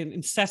you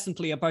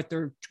incessantly about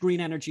their green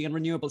energy and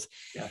renewables.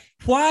 Yeah.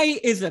 Why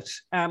is it,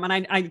 and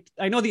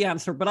I know the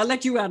answer, but I'll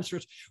let you answer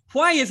it.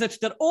 Why is it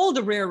that all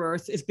the rare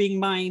earth is being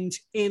mined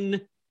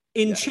in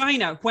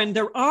China when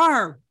there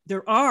are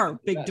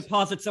big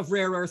deposits of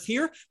rare earth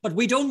here, but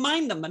we don't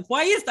mine them? And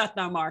why is that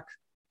now, Mark?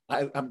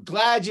 I'm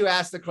glad you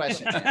asked the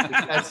question.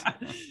 Because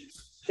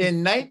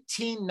in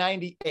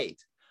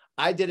 1998,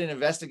 I did an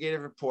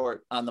investigative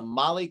report on the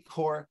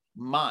Mali-Core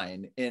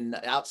mine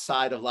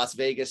outside of Las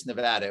Vegas,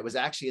 Nevada. It was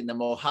actually in the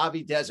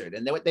Mojave Desert.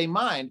 And what they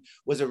mined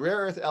was a rare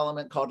earth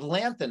element called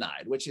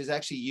lanthanide, which is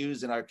actually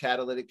used in our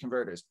catalytic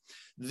converters.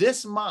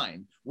 This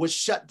mine was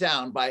shut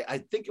down by, I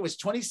think it was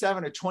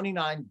 27 or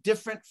 29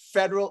 different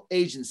federal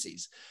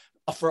agencies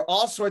for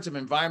all sorts of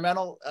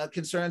environmental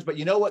concerns. But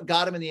you know what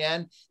got them in the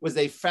end was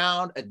they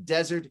found a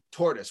desert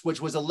tortoise,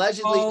 which was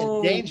allegedly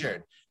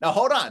endangered. Now,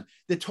 hold on.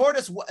 The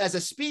tortoise as a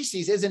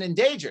species isn't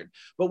endangered,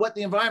 but what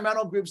the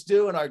environmental groups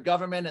do in our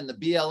government and the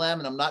BLM,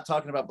 and I'm not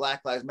talking about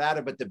Black Lives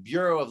Matter, but the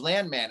Bureau of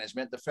Land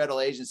Management, the federal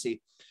agency,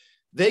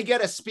 they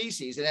get a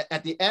species, and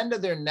at the end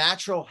of their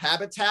natural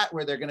habitat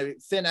where they're going to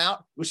thin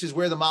out, which is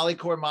where the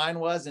Mali-Core mine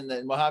was in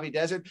the Mojave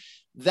Desert,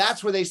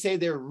 that's where they say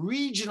they're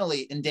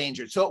regionally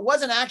endangered. So it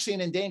wasn't actually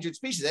an endangered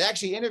species. They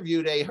actually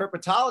interviewed a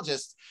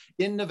herpetologist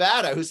in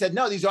Nevada who said,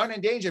 no, these aren't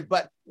endangered,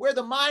 but where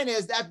the mine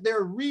is, that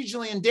they're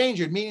regionally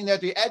endangered, meaning they're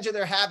at the edge of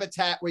their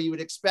habitat where you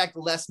would expect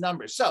less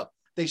numbers. So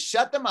they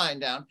shut the mine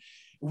down.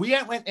 We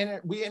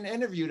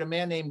interviewed a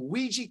man named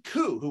Weiji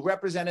Ku, who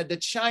represented the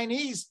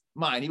Chinese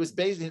mine. He was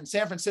based in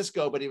San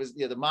Francisco, but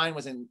the mine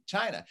was in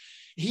China.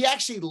 He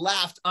actually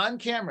laughed on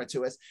camera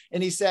to us,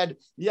 and he said,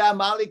 yeah,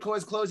 Molycorp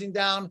is closing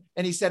down.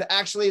 And he said,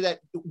 actually, that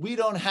we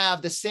don't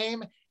have the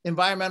same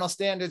environmental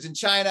standards in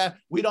China.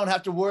 We don't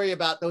have to worry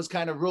about those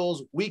kind of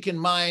rules. We can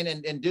mine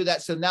and do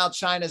that. So now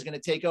China is going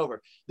to take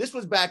over. This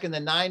was back in the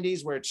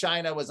 90s where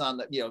China was on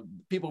the,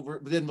 people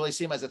didn't really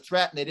see him as a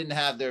threat and they didn't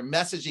have their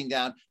messaging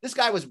down. This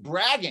guy was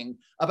bragging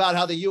about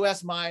how the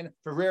US mine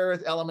for rare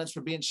earth elements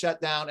were being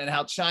shut down and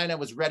how China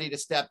was ready to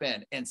step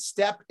in, and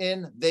step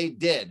in they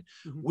did.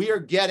 Mm-hmm. We are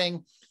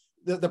getting,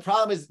 the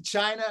problem is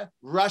China,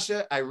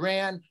 Russia,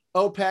 Iran,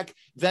 OPEC,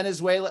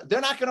 Venezuela,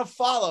 they're not going to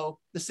follow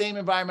the same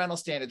environmental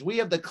standards. We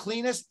have the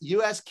cleanest,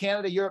 US,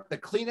 Canada, Europe, the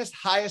cleanest,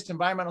 highest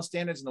environmental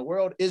standards in the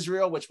world,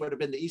 Israel, which would have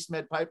been the East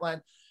Med pipeline.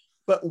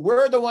 But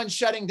we're the ones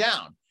shutting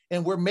down,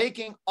 and we're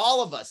making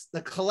all of us,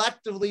 the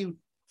collectively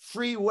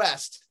free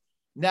West,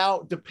 now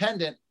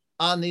dependent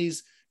on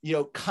these,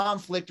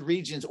 conflict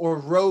regions or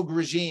rogue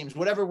regimes,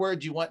 whatever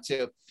word you want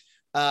to.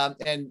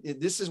 And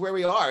this is where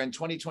we are in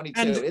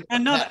 2022.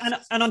 And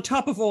on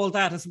top of all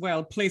that as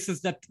well, places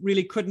that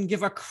really couldn't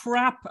give a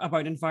crap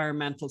about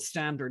environmental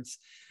standards.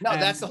 No,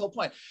 that's the whole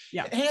point.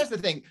 Yeah. And here's the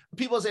thing.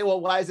 People say, well,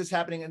 why is this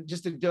happening? And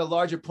just to do a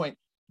larger point,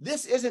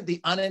 this isn't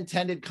the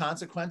unintended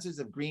consequences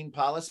of green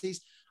policies.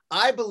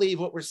 I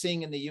believe what we're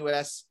seeing in the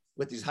US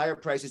with these higher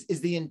prices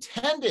is the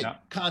intended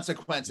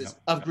consequences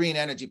of green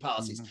energy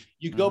policies. Mm-hmm.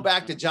 You go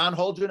back to John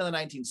Holdren in the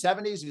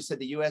 1970s, who said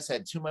the US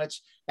had too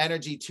much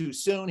energy too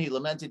soon. He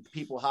lamented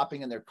people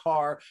hopping in their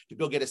car to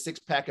go get a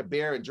 6-pack of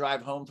beer and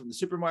drive home from the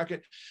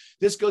supermarket.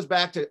 This goes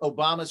back to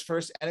Obama's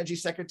first energy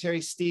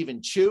secretary,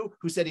 Stephen Chu,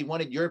 who said he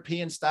wanted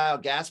European-style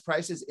gas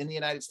prices in the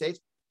United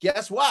States.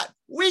 Guess what?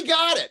 We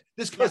got it.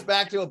 This goes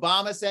back to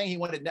Obama saying he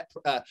wanted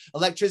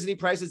electricity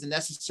prices to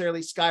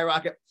necessarily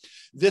skyrocket.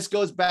 This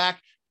goes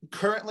back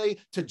currently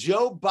to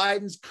Joe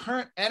Biden's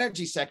current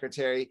energy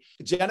secretary,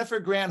 Jennifer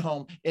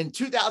Granholm, in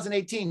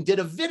 2018, did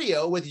a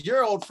video with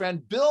your old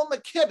friend, Bill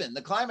McKibben,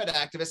 the climate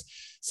activist,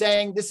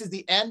 saying this is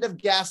the end of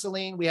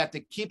gasoline. We have to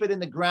keep it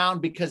in the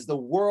ground because the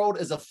world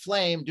is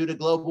aflame due to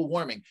global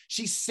warming.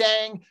 She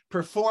sang,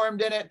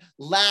 performed in it,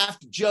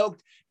 laughed,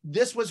 joked.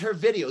 This was her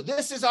video.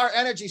 This is our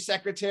energy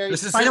secretary.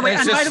 By the way,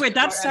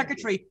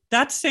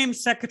 that same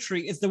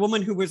secretary is the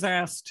woman who was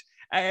asked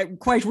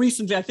quite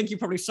recently, I think you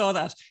probably saw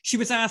that. She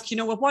was asked,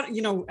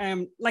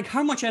 like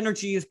how much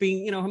energy is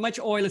being, how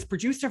much oil is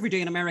produced every day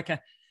in America?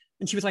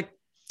 And she was like,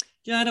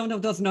 yeah, I don't know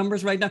those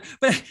numbers right now.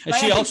 But is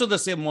she also the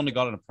same one who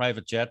got on a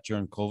private jet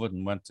during COVID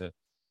and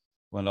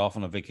went off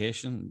on a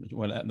vacation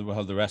while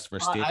the rest of her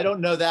state? I don't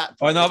know that.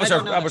 Oh no,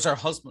 that was her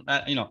husband.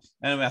 Anyway,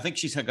 I think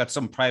she's got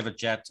some private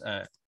jet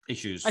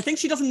issues. I think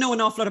she doesn't know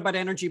an awful lot about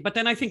energy, but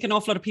then I think an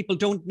awful lot of people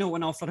don't know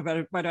an awful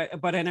lot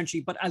about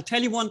energy. But I'll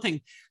tell you one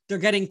thing, they're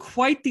getting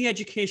quite the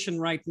education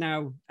right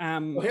now.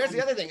 Well, here's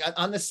the other thing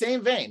on the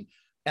same vein.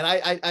 And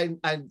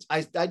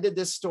I did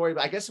this story,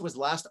 but I guess it was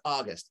last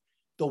August.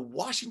 The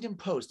Washington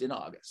Post in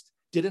August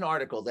did an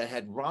article that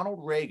had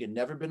Ronald Reagan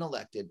never been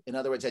elected. In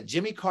other words, had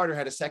Jimmy Carter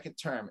had a second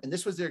term. And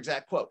this was their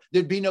exact quote: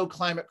 there'd be no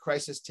climate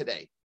crisis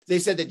today. They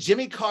said that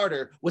Jimmy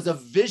Carter was a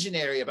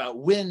visionary about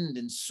wind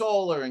and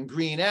solar and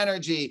green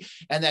energy,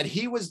 and that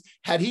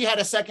had he had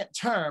a second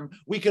term,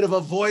 we could have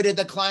avoided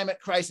the climate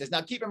crisis.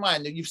 Now, keep in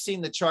mind that you've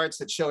seen the charts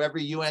that show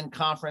every UN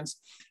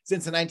conference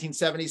since the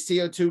 1970s.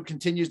 CO2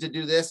 continues to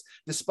do this,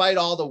 despite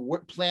all the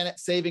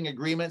planet-saving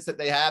agreements that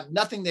they have.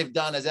 Nothing they've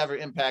done has ever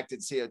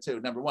impacted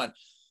CO2, number one.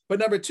 But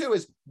number two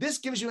is this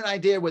gives you an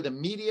idea where the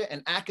media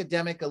and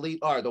academic elite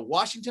are. The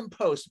Washington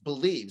Post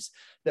believes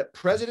that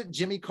President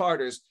Jimmy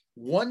Carter's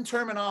one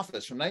term in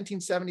office from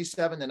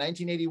 1977 to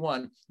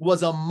 1981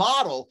 was a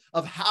model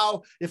of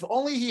how, if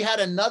only he had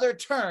another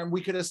term,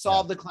 we could have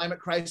solved the climate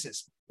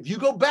crisis. If you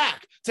go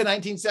back to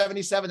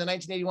 1977 to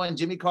 1981,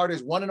 Jimmy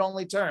Carter's one and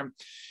only term,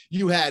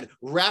 you had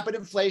rapid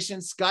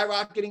inflation,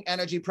 skyrocketing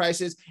energy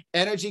prices,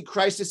 energy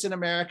crisis in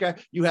America.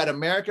 You had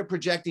America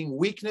projecting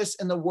weakness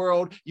in the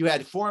world. You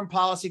had foreign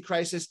policy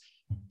crisis.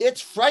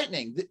 It's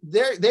frightening.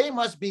 They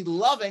must be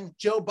loving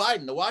Joe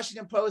Biden. The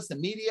Washington Post, the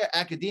media,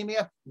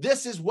 academia,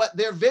 this is what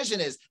their vision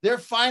is. They're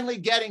finally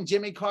getting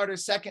Jimmy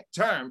Carter's second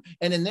term.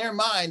 And in their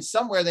minds,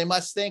 somewhere they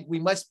must think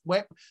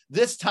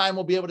this time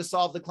we'll be able to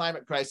solve the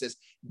climate crisis.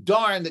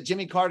 Darn that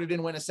Jimmy Carter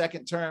didn't win a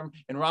second term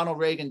and Ronald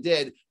Reagan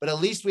did, but at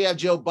least we have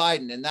Joe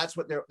Biden. And that's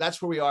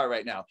where we are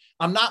right now.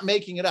 I'm not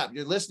making it up.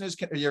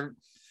 Your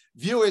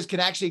viewers can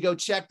actually go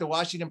check the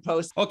Washington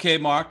Post. Okay,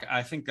 Mark,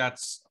 I think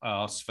that's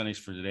us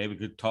finished for today. We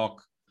could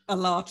talk a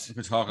lot. We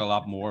could talk a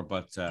lot more,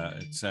 but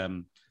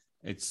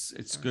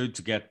it's good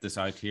to get this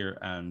out here.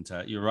 And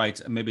you're right.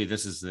 Maybe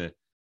this is the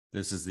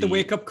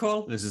wake up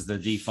call. This is the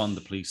defund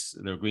the police,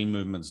 the green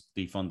movement's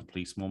defund the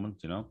police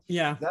moment.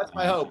 Yeah, that's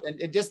my hope.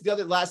 And just the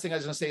other last thing I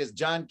was going to say is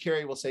John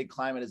Kerry will say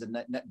climate is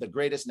the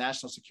greatest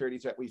national security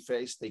threat we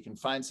face. They can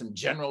find some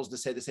generals to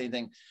say the same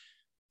thing.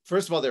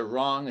 First of all, they're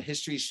wrong.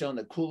 History has shown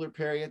that cooler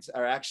periods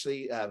are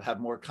actually have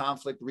more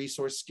conflict,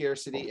 resource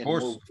scarcity, and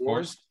more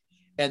wars.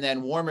 And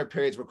then warmer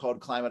periods were called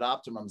climate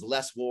optimums,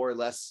 less war,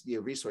 less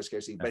resource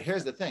scarcity. But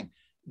here's the thing.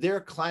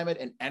 Their climate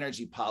and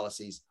energy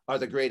policies are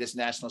the greatest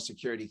national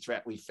security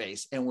threat we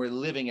face. And we're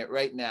living it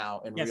right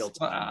now in real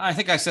time. I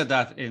think I said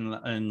that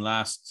in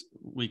last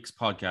week's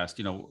podcast.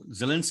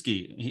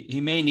 Zelensky,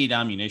 he may need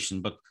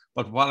ammunition, but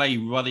what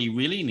he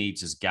really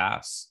needs is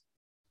gas,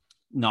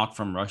 not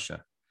from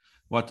Russia.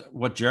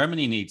 What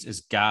Germany needs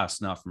is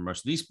gas, not from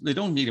Russia. They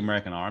don't need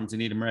American arms; they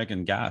need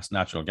American gas,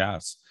 natural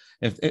gas.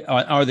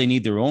 Or they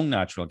need their own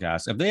natural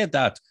gas. If they had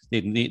that,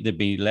 there'd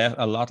be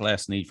a lot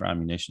less need for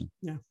ammunition.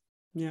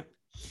 Yeah.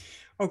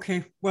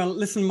 Okay. Well,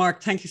 listen,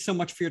 Marc, thank you so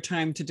much for your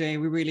time today.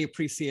 We really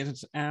appreciate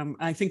it.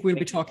 I think we'll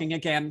be talking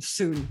again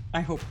soon,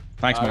 I hope.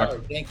 Thanks, Marc.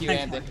 Right. Thank you,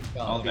 and thank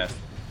you. All the best.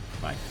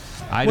 Bye.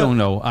 I don't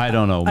know. Marc. I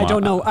don't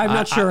know. I'm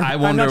not sure.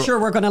 I'm not sure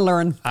we're going to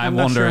learn. I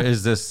wonder,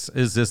 is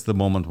this the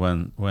moment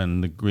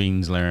when the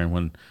Greens learn,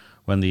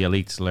 when the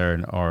elites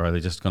learn, or are they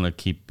just going to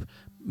keep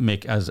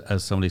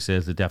as somebody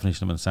says, the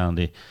definition of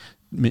insanity,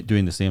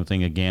 doing the same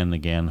thing again and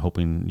again,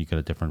 hoping you get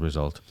a different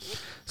result?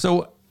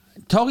 So,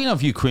 talking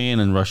of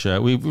Ukraine and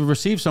Russia, we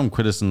received some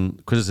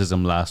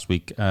criticism last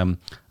week. A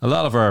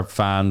lot of our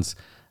fans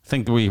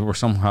think we were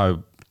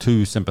somehow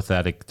too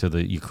sympathetic to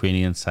the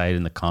Ukrainian side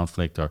in the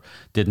conflict, or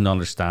didn't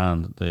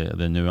understand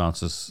the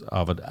nuances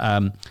of it.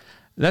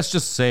 Let's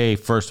just say,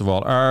 first of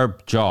all, our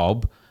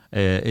job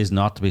is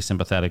not to be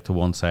sympathetic to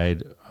one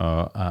side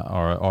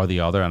or the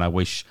other. And I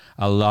wish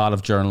a lot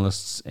of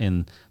journalists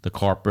in the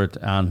corporate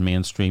and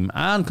mainstream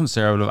and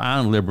conservative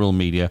and liberal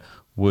media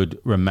would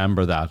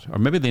remember that, or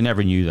maybe they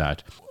never knew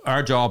that.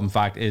 Our job, in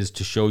fact, is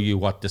to show you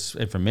what this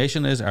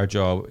information is. Our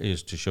job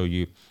is to show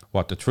you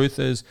what the truth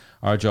is.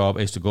 Our job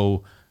is to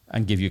go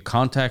and give you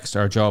context.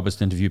 Our job is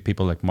to interview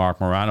people like Marc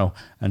Morano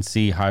and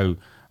see how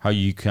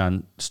you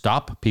can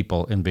stop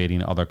people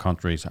invading other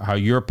countries, how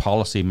your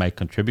policy might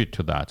contribute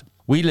to that.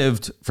 We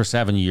lived for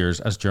 7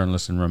 years as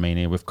journalists in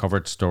Romania. We've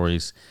covered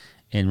stories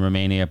in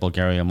Romania,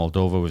 Bulgaria,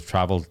 Moldova. We've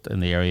traveled in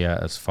the area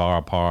as far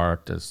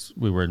apart as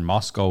we were in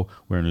Moscow.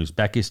 We were in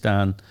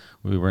Uzbekistan.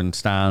 We were in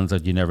stands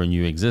that you never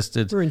knew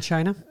existed. We're in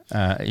China.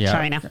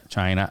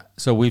 China.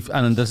 So we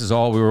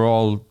were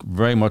all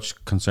very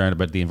much concerned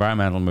about the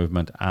environmental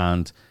movement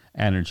and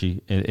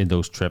energy in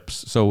those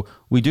trips. So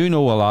we do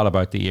know a lot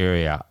about the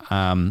area.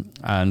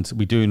 And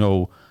we do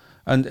know,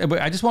 and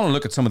I just want to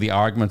look at some of the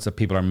arguments that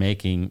people are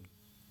making,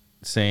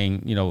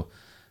 saying,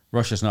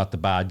 Russia's not the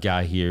bad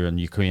guy here, and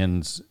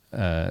Ukraine's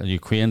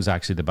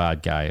actually the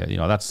bad guy.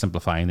 That's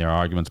simplifying their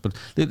arguments. But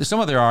some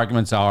of their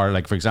arguments are,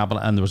 like, for example,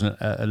 and there was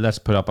let's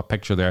put up a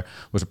picture. There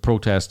was a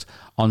protest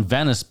on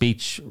Venice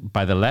Beach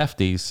by the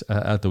lefties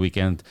at the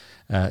weekend.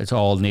 It's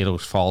all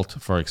NATO's fault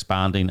for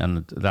expanding,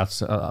 and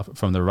that's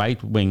from the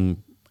right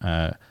wing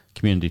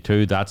community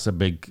too. That's a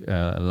big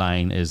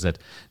line, is that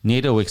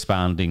NATO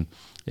expanding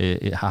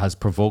it has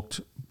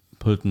provoked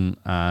Putin,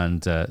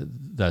 and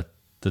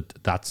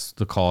that's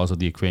the cause of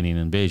the Ukrainian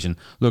invasion.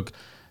 Look,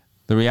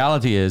 the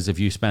reality is, if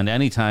you spend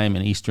any time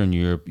in Eastern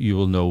Europe, you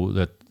will know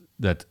that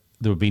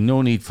there would be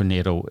no need for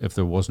NATO if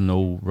there was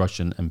no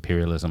Russian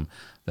imperialism.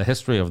 The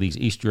history of these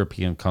East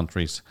European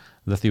countries,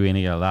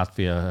 Lithuania,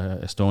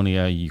 Latvia,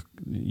 Estonia,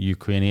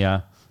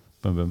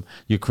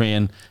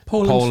 Ukraine,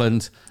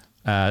 Poland,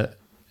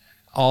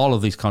 all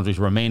of these countries,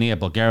 Romania,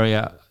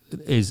 Bulgaria,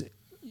 is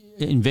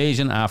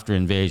invasion after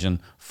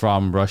invasion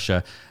from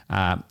Russia.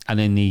 And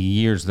in the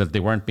years that they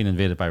weren't being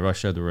invaded by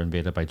Russia, they were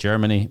invaded by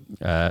Germany.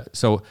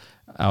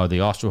 The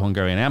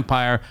Austro-Hungarian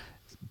Empire.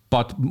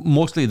 But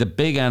mostly the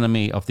big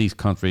enemy of these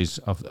countries,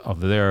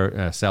 of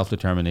their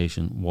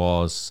self-determination,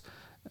 was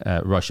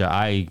Russia.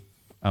 I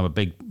am a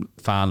big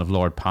fan of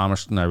Lord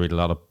Palmerston. I read a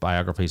lot of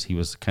biographies. He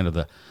was kind of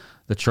the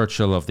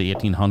Churchill of the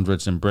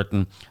 1800s in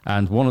Britain.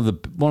 And one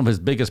of his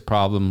biggest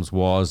problems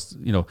was,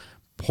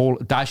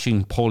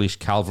 dashing Polish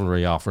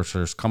cavalry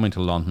officers coming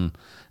to London,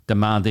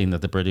 demanding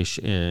that the British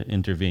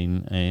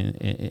intervene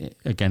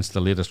against the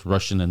latest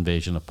Russian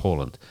invasion of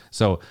Poland.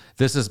 So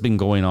this has been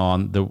going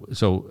on.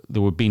 So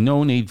there would be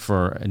no need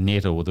for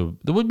NATO.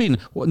 There would be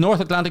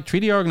North Atlantic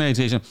Treaty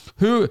Organization.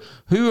 Who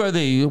are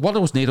they? What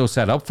was NATO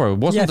set up for? It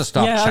wasn't to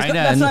stop China.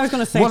 That's what I was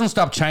going to say. It wasn't to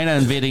stop China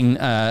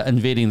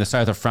invading the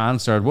south of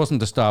France, or it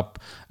wasn't to stop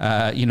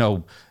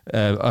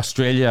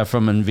Australia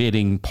from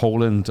invading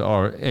Poland,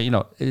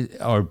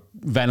 or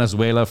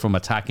Venezuela from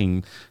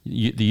attacking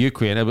the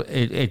Ukraine.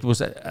 It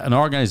was an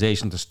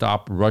organization to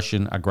stop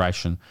Russian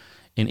aggression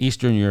in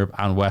Eastern Europe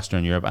and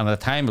Western Europe. And at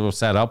the time it was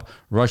set up,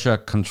 Russia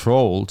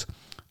controlled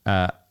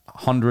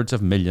hundreds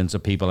of millions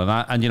of people.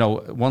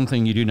 And one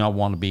thing you do not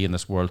want to be in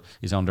this world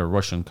is under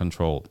Russian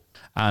control.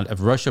 And if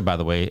Russia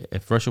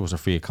was a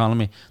free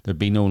economy, there'd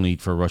be no need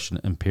for Russian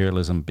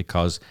imperialism,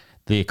 because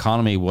the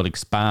economy would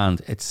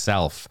expand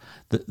itself.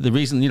 The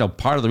reason,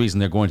 part of the reason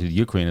they're going to the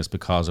Ukraine is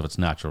because of its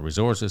natural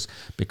resources,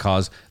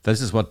 because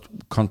this is what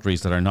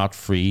countries that are not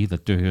free,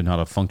 that do not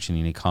have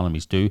functioning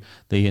economies do.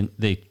 They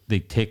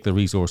take the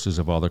resources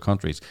of other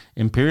countries.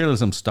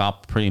 Imperialism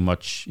stopped pretty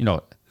much,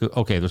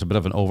 there's a bit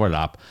of an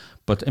overlap,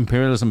 but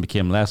imperialism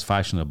became less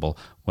fashionable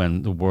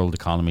when the world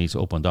economies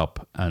opened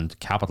up and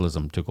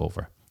capitalism took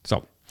over.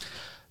 So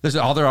there's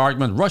another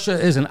argument. Russia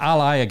is an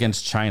ally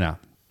against China.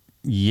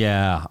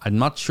 Yeah, I'm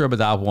not sure about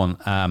that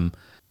one.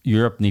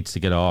 Europe needs to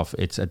get off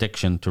its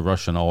addiction to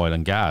Russian oil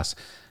and gas.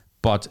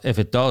 But if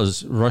it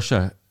does,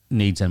 Russia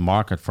needs a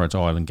market for its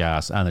oil and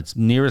gas, and its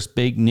nearest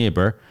big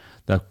neighbor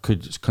that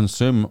could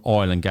consume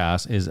oil and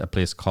gas is a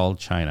place called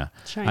China.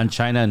 And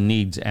China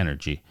needs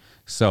energy.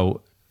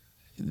 So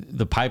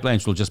the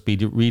pipelines will just be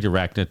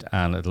redirected,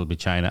 and it'll be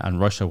China, and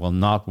Russia will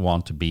not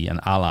want to be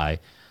an ally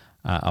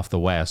of the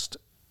West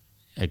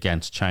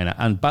against China.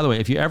 And by the way,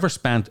 if you ever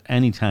spent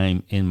any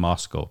time in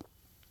Moscow,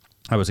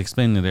 I was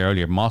explaining it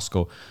earlier,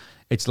 Moscow,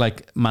 it's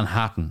like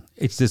Manhattan.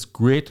 It's this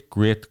great,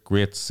 great,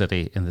 great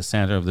city in the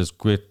center of this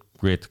great,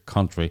 great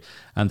country.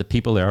 And the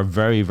people there are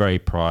very, very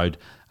proud,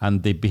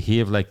 and they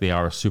behave like they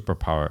are a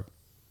superpower.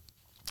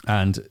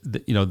 And,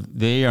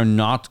 they are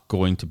not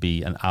going to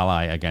be an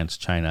ally against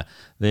China.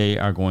 They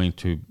are going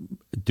to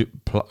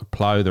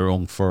plow their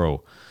own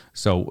furrow.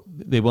 So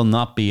they will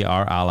not be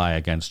our ally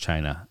against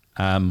China.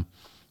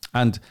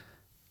 And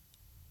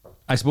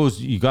I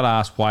suppose you got to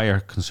ask, why are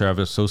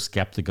conservatives so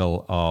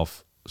skeptical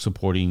of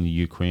supporting the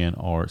Ukraine,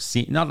 or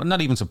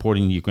not even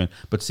supporting the Ukraine,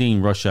 but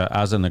seeing Russia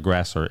as an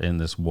aggressor in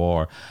this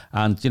war?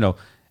 And,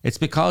 it's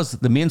because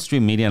the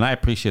mainstream media, and I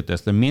appreciate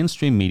this, the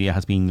mainstream media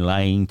has been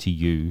lying to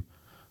you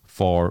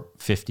for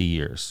 50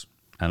 years.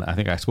 And I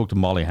think I spoke to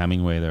Molly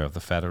Hemingway there of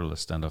The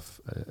Federalist and of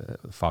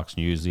Fox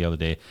News the other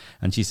day.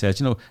 And she says,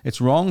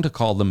 it's wrong to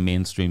call them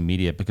mainstream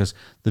media because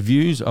the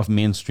views of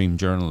mainstream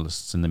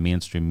journalists in the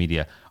mainstream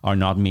media are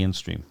not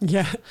mainstream.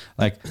 Yeah.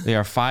 Like they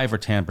are 5 or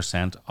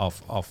 10%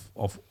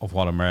 of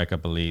what America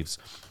believes.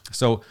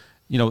 So,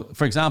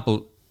 for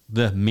example,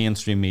 the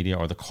mainstream media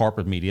or the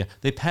corporate media,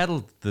 they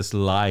peddled this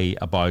lie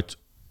about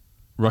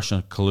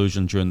Russian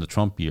collusion during the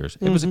Trump years.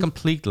 It was a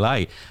complete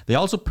lie. They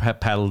also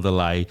peddled the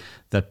lie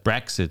that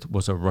Brexit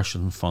was a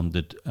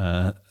Russian-funded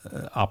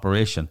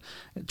operation,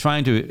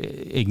 trying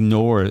to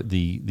ignore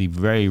the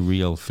very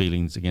real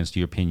feelings against the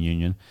European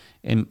Union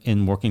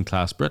in working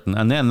class Britain.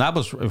 And then that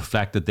was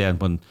reflected then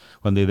when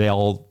they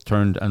all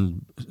turned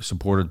and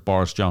supported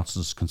Boris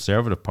Johnson's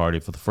Conservative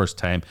Party for the first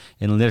time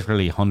in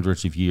literally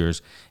hundreds of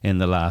years in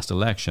the last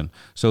election.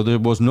 So there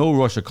was no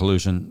Russia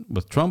collusion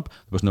with Trump.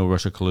 There was no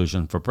Russia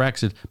collusion for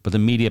Brexit, but the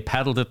media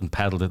peddled it and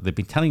peddled it. They've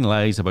been telling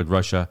lies about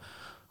Russia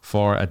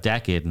for a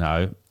decade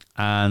now.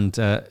 And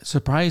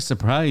surprise,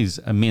 surprise,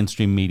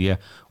 mainstream media,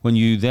 when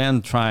you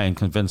then try and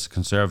convince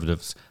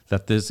conservatives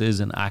that this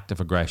is an act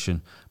of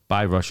aggression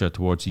by Russia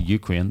towards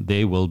Ukraine,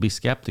 they will be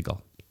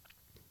skeptical.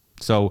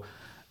 So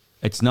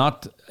it's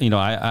not,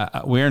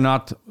 we're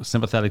not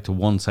sympathetic to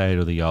one side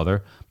or the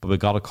other, but we've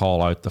got to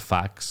call out the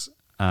facts.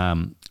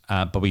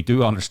 But we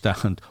do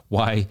understand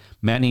why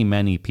many,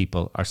 many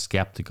people are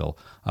skeptical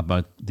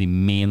about the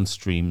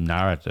mainstream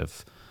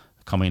narrative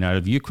coming out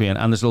of Ukraine.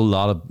 And there's a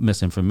lot of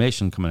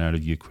misinformation coming out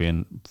of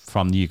Ukraine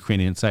from the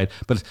Ukrainian side.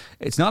 But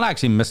it's not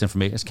actually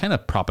misinformation. It's kind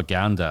of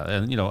propaganda.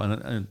 And,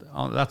 and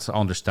that's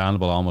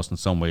understandable almost in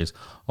some ways.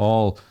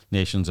 All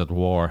nations at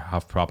war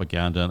have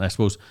propaganda. And I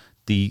suppose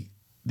you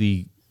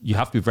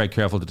have to be very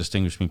careful to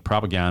distinguish between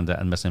propaganda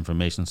and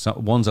misinformation. So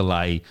one's a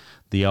lie.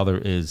 The other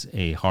is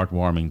a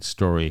heartwarming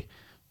story,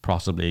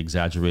 possibly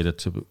exaggerated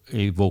to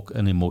evoke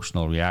an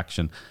emotional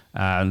reaction.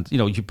 And,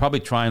 you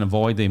probably try and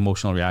avoid the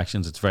emotional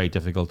reactions. It's very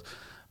difficult.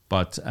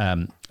 But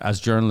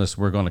as journalists,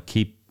 we're going to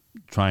keep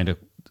trying to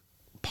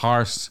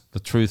parse the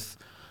truth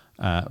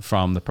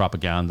from the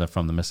propaganda,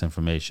 from the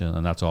misinformation,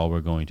 and that's all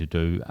we're going to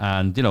do.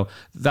 And,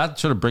 that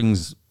sort of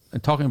brings,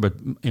 talking about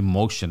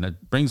emotion,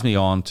 it brings me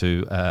on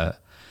to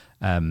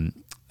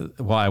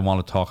what I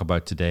want to talk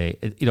about today.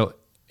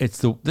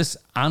 It's this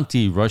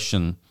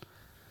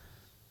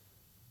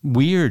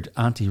weird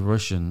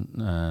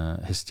anti-Russian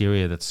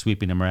hysteria that's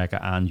sweeping America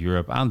and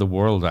Europe and the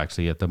world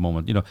actually at the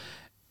moment.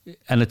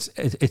 And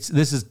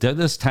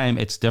this time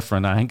it's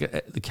different. I think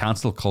the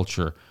cancel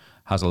culture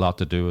has a lot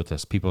to do with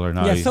this. People are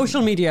now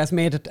social media has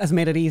made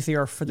it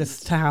easier for this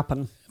to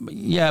happen.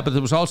 Yeah, but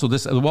there was also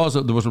this. There was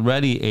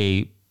already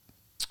a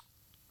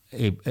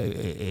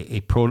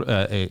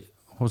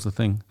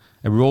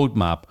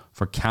roadmap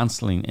for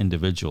canceling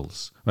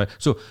individuals. Right.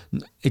 So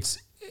it's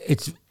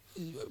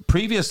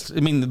previous.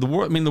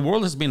 The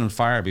world has been on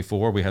fire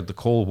before. We had the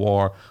Cold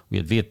War. We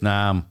had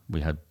Vietnam.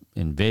 We had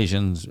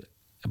invasions.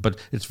 But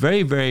it's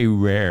very, very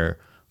rare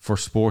for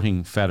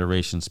sporting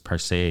federations per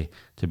se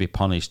to be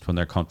punished when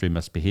their country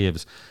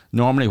misbehaves.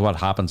 Normally what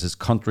happens is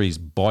countries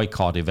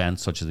boycott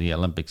events such as the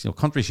Olympics.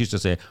 Countries used to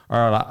say,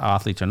 our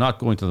athletes are not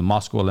going to the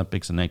Moscow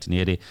Olympics in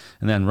 1980,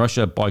 and then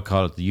Russia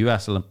boycotted the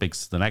US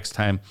Olympics the next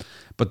time.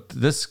 But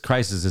this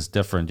crisis is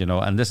different,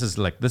 and this is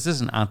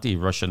an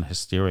anti-Russian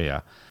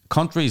hysteria.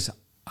 Countries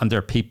and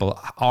their people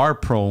are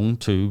prone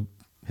to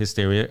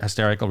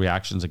hysterical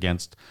reactions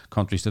against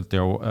countries that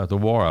they're the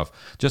war of.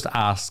 Just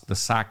ask the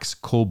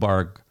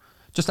Saxe-Coburg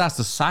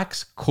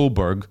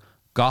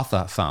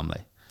Gotha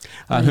family.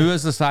 And who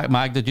is the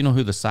Magda? Do you know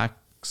who the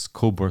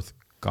Saxe-Coburg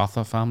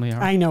Gotha family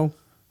are? I know,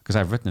 because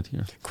I've written it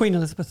here. Queen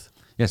Elizabeth.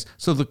 Yes.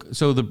 So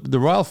the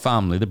royal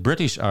family, the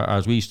British, are,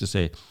 as we used to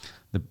say,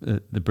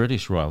 the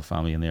British royal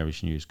family in the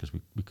Irish news, because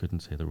we couldn't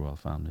say the royal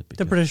family.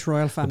 The British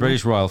royal family. The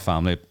British royal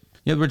family.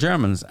 Yeah, they were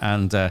Germans,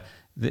 and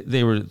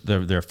they were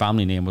their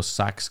family name was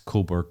Saxe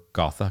Coburg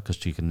Gotha,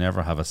 because you can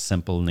never have a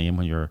simple name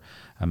when you're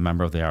a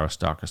member of the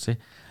aristocracy.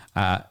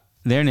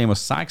 Their name was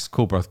Saxe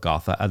Coburg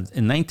Gotha, and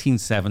in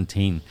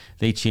 1917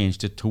 they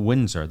changed it to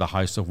Windsor, the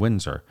House of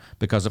Windsor,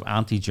 because of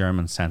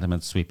anti-German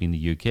sentiments sweeping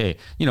the UK.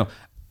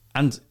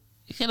 And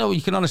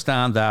you can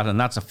understand that, and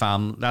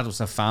that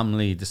was a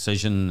family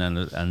decision,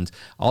 and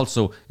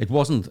also it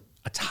wasn't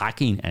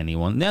attacking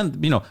anyone.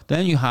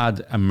 Then you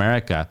had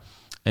America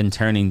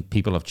interning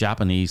people of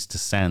Japanese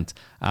descent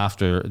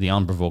after the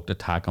unprovoked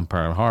attack on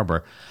Pearl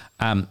Harbor.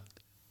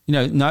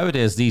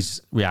 Nowadays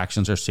these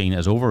reactions are seen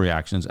as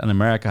overreactions, and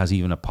America has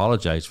even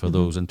apologized for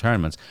those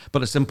internments.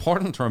 But it's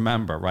important to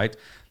remember, right,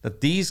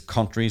 that these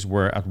countries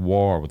were at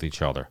war with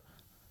each other,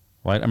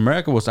 right?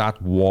 America was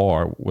at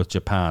war with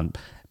Japan.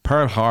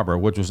 Pearl Harbor,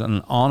 which was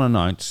an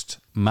unannounced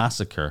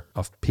massacre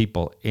of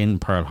people in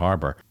Pearl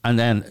Harbor. And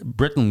then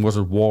Britain was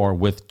at war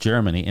with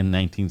Germany in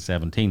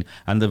 1917.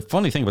 And the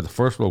funny thing about the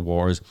First World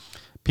War is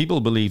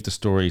people believed the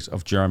stories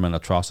of German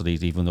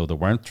atrocities even though they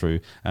weren't true.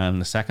 And in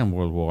the Second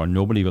World War,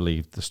 nobody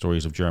believed the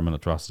stories of German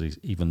atrocities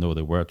even though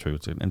they were true.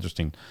 It's an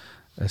interesting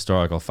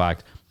historical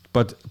fact.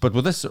 But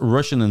with this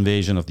Russian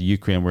invasion of the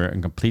Ukraine, we're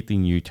in completely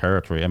new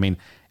territory. I mean,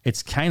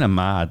 it's kind of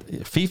mad.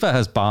 FIFA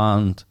has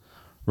banned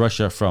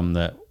Russia from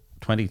the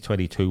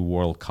 2022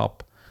 World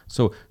Cup.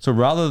 So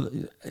rather,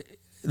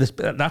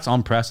 that's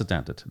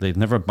unprecedented. They've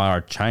never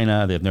barred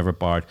China. They've never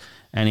barred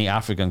any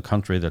African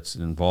country that's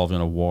involved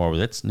in a war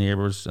with its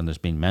neighbours, and there's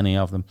been many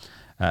of them.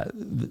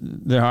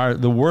 There are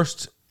the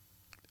worst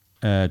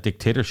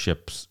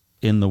dictatorships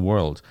in the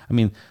world. I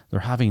mean, they're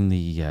having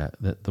the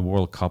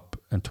World Cup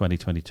in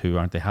 2022,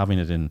 aren't they? Having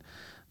it in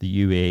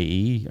the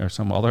UAE or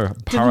some other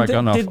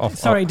paragon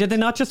did they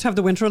not just have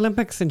the Winter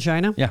Olympics in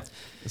China? Yeah.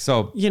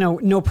 So,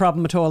 no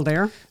problem at all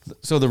there.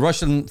 So the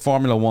Russian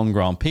Formula One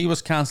Grand Prix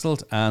was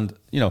cancelled, and,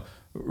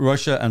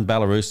 Russia and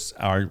Belarus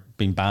are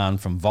being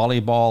banned from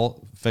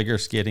volleyball, figure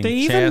skating,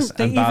 chess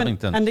and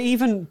badminton. And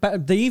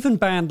they even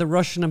banned the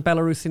Russian and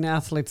Belarusian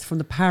athletes from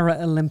the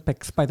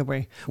Paralympics, by the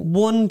way,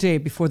 one day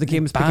before the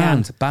games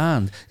began.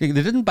 Banned. They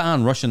didn't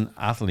ban Russian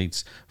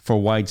athletes for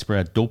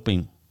widespread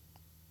doping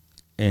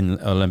in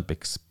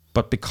Olympics,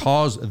 but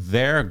because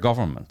their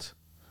government,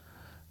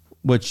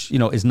 which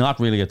is not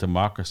really a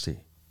democracy,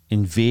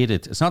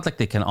 invaded. It's not like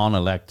they can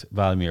unelect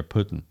Vladimir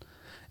Putin.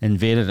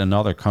 Invaded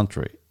another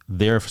country.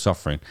 They're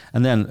suffering.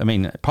 And then, I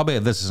mean, probably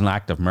this is an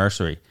act of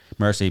mercy,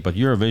 but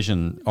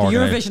Eurovision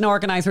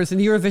organisers, and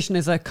Eurovision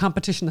is a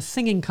competition, a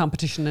singing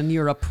competition in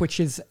Europe,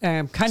 which is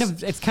kind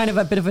of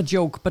a bit of a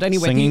joke. But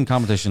anyway, singing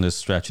competition is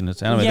stretching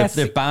it. Anyway, yes,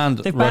 they've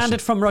banned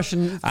it from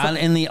Russian. And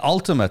in the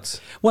ultimate,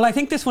 well, I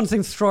think this one's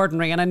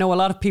extraordinary, and I know a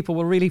lot of people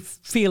will really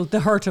feel the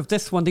hurt of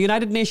this one. The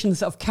United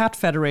Nations of Cat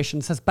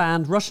Federations has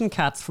banned Russian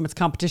cats from its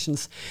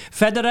competitions.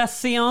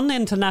 Fédération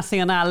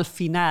Internationale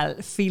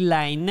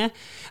Feline,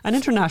 an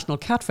international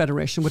cat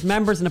federation with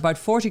members in about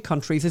 40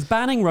 countries, is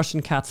banning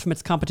Russian cats from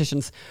its competitions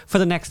for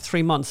the next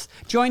 3 months,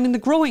 joining the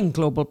growing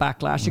global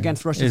backlash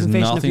against Russia's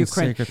invasion of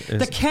Ukraine.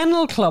 The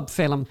Kennel Club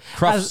film,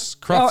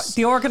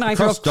 the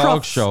organizer of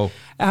Dog Show,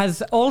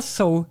 has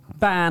also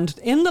banned,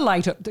 in the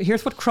light of,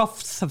 here's what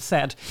Crufts have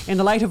said, in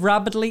the light of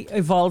rapidly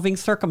evolving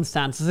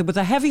circumstances, it was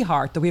a heavy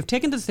heart that we have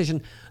taken the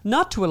decision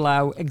not to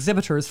allow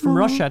exhibitors from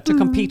Russia to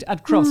compete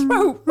at Crufts.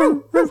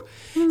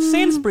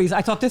 Sainsbury's,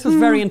 I thought this was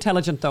very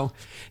intelligent though.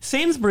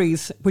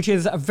 Sainsbury's, which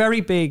is a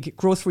very big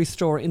grocery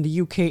store in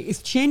the UK,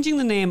 is changing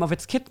the name of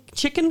its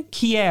Chicken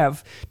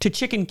Kiev to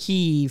Chicken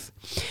Kyiv,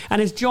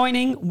 and is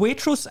joining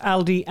Waitrose,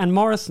 Aldi and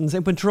Morrison's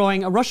in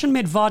withdrawing a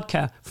Russian-made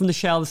vodka from the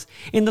shelves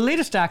in the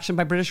latest action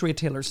by British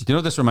retailers. Do you know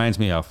what this reminds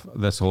me of?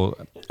 It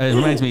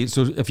reminds me,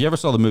 so if you ever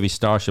saw the movie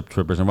Starship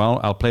Troopers, and well,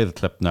 I'll play the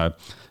clip now.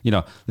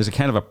 There's a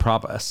kind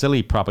of a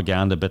silly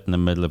propaganda bit in the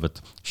middle of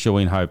it,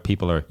 showing how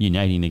people are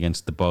uniting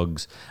against the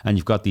bugs, and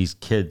you've got these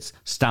kids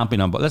stamping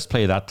on. But let's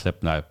play that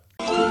clip now.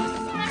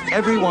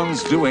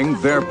 Everyone's doing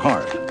their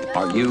part.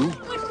 Are you?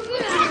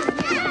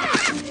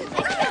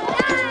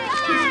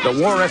 The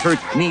war effort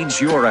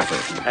needs your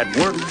effort. At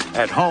work,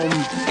 at home,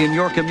 in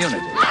your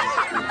community.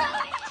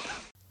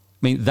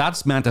 I mean,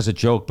 that's meant as a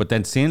joke, but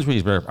then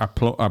Sainsbury's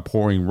are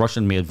pouring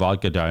Russian-made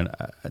vodka down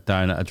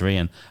a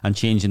drain and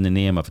changing the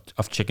name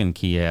of Chicken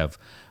Kiev,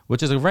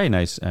 which is a very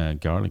nice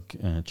garlic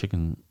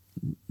chicken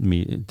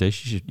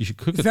dish. You should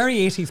cook it. Very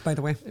 80s, by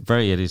the way.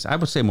 Very 80s. I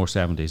would say more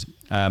 70s.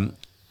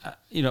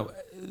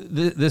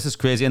 This is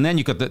crazy. And then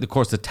you got, of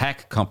course, the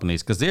tech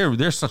companies, because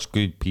they're such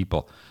good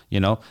people.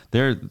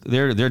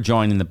 They're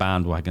joining the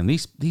bandwagon.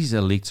 These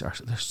elites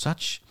they're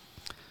such.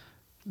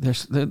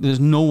 There's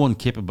no one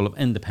capable of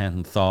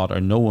independent thought,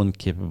 or no one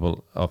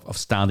capable of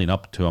standing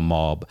up to a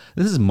mob.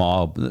 This is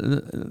mob,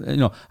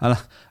 and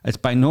it's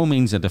by no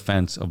means a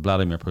defense of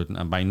Vladimir Putin,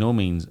 and by no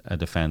means a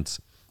defense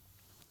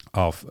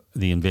of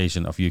the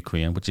invasion of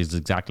Ukraine, which is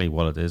exactly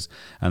what it is,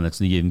 and it's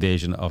the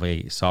invasion of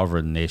a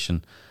sovereign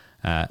nation.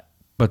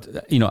 But But,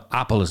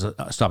 Apple is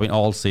stopping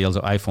all sales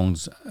of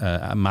iPhones,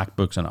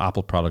 MacBooks and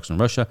Apple products in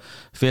Russia.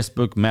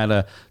 Facebook,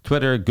 Meta,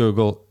 Twitter,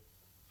 Google,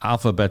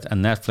 Alphabet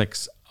and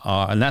Netflix.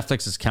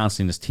 Netflix is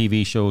cancelling its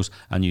TV shows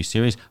and new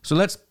series. So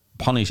let's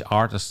punish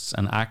artists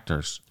and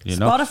actors.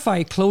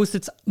 Spotify closed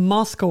its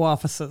Moscow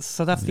offices.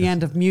 So that's the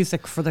end of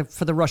music for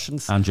the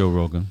Russians. And Joe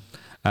Rogan.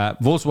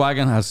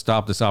 Volkswagen has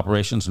stopped its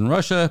operations in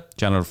Russia.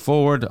 General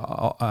Motors,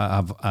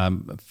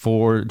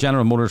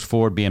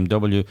 Ford,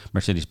 BMW,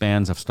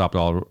 Mercedes-Benz have stopped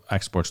all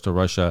exports to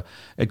Russia.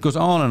 It goes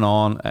on and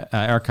on.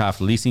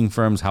 Aircraft leasing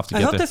firms have to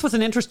I thought this was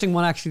an interesting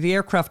one, actually. The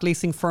aircraft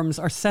leasing firms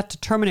are set to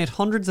terminate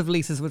hundreds of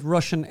leases with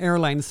Russian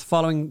airlines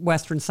following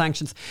Western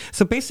sanctions.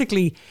 So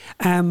basically,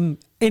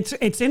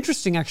 it's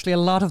interesting, actually. A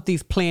lot of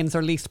these planes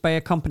are leased by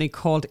a company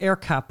called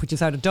AirCap, which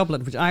is out of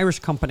Dublin, which is an Irish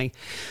company.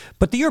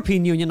 But the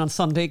European Union on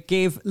Sunday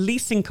gave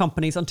leasing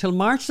companies until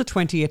March the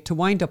 28th to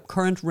wind up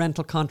current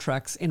rental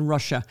contracts in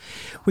Russia,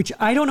 which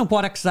I don't know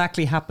what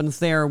exactly happens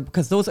there,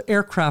 because those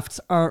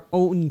aircrafts are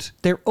owned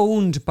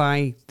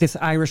by this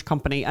Irish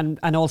company, and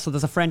also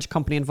there's a French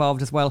company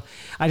involved as well.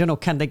 I don't know,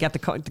 will they get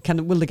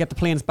the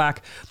planes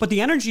back? But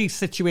the energy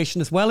situation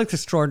as well is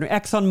extraordinary.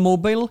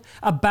 ExxonMobil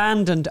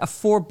abandoned a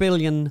 $4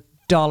 billion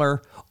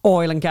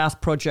oil and gas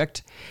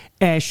project.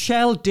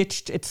 Shell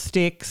ditched its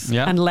stakes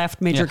and left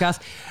major gas.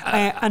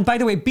 And by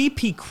the way,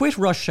 BP quit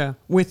Russia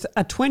with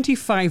a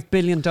 $25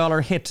 billion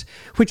hit,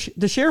 which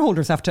the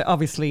shareholders have to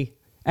obviously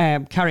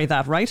carry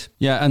that, right?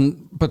 Yeah,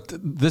 but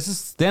this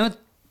is then,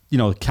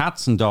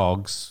 cats and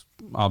dogs.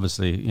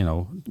 Obviously,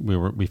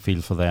 we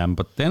feel for them,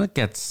 but then it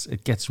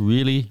gets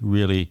really,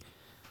 really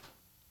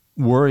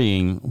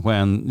worrying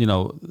when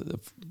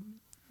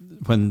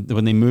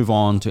when they move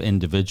on to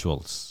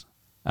individuals.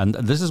 And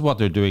this is what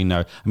they're doing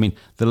now. I mean,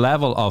 the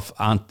level of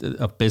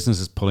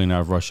businesses pulling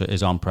out of Russia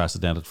is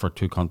unprecedented for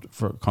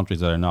for countries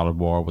that are not at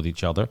war with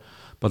each other.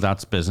 But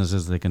that's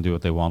businesses; they can do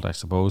what they want, I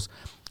suppose.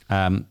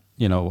 And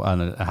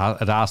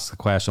it asks the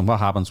question: what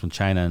happens when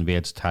China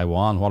invades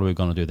Taiwan? What are we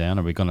going to do then?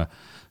 Are we going to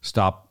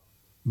stop?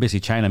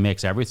 Basically, China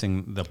makes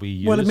everything that we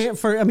use. Well,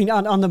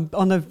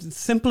 on the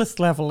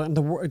simplest level and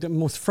the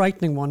most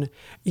frightening one,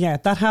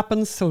 that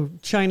happens. So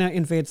China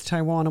invades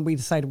Taiwan, and we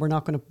decide we're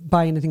not going to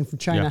buy anything from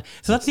China. Yeah.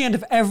 So that's the end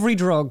of every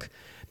drug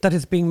that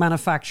is being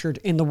manufactured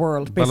in the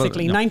world.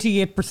 Basically,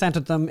 98%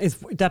 of them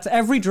that's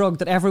every drug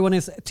that everyone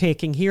is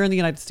taking here in the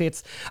United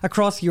States,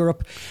 across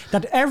Europe.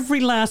 That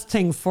every last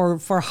thing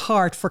for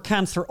heart, for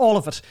cancer, all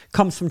of it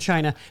comes from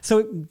China.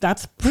 So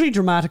that's pretty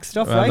dramatic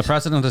stuff, right? The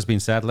precedent has been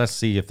set. Let's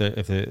see if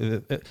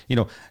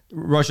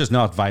Russia's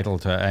not vital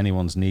to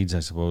anyone's needs, I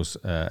suppose,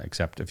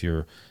 except if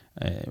you're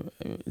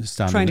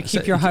trying to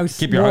keep your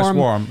house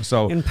warm.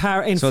 So in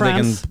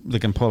France, they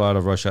can pull out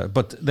of Russia.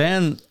 But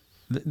then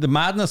the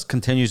madness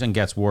continues and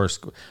gets worse,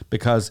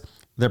 because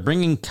they're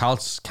bringing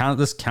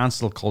this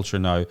cancel culture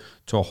now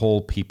to a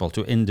whole people,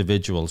 to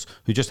individuals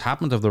who just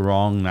happen to have the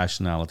wrong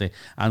nationality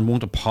and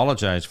won't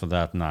apologize for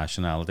that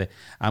nationality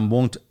and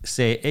won't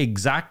say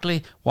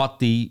exactly what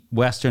the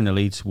Western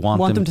elites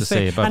want them to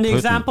say about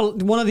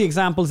Putin. One of the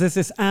examples is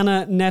this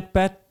Anna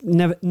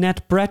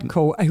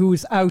Netrebko,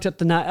 who's out at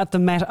the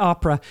Met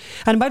Opera.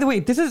 And by the way,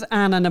 this is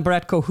Anna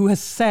Netrebko,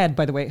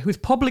 who's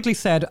publicly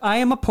said, I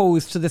am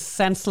opposed to this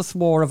senseless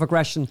war of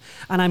aggression,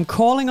 and I'm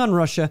calling on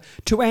Russia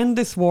to end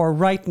this war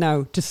right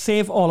now, to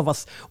save all of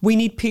us. We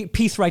need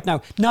peace right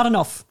now. Not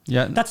enough.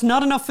 Yeah, that's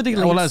not enough for the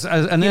elites.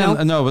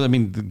 Well,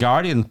 the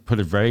Guardian put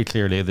it very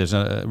clearly. There's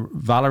a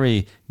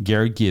Valery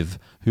Gergiev,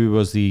 who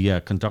was the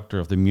conductor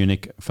of the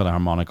Munich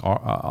Philharmonic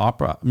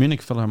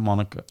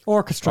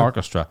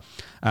Orchestra.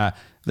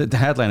 The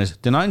headline is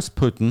 "Denounce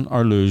Putin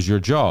or Lose Your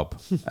Job."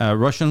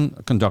 Russian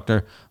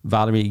conductor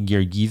Valery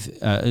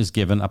Gergiev is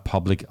given a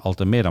public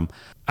ultimatum,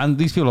 and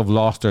these people have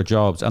lost their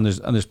jobs. And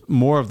there's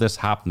more of this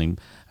happening.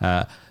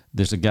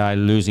 There's a guy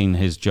losing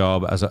his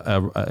job as a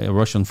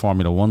Russian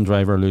Formula One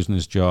driver losing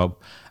his job,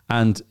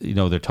 and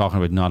they're talking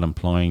about not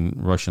employing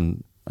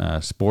Russian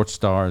sports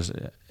stars,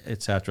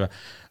 etc.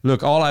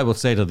 Look, all I will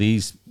say to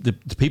the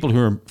people who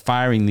are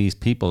firing these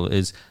people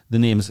is the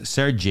names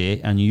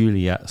Sergei and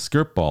Yulia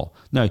Skripal.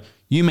 Now,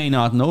 you may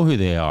not know who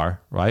they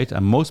are, right?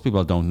 And most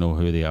people don't know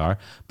who they are,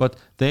 but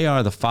they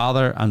are the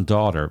father and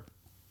daughter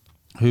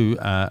who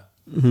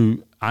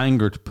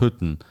angered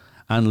Putin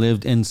and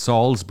lived in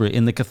Salisbury,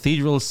 in the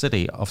cathedral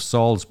city of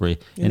Salisbury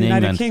in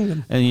England,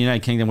 in the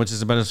United Kingdom, which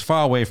is about as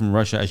far away from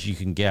Russia as you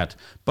can get,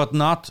 but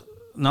not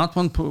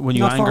when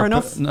you anger.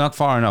 Not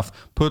far enough.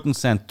 Putin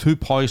sent 2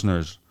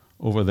 poisoners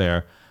over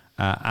there,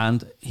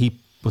 and it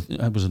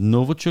was a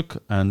Novichok,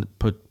 and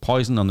put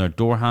poison on their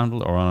door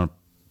handle or on a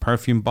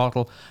perfume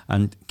bottle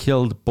and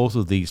killed both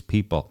of these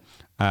people.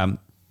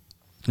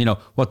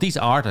 What these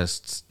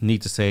artists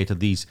need to say to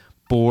these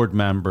board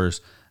members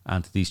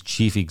and to these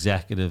chief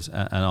executives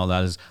and all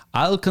that is,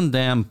 I'll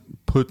condemn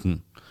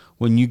Putin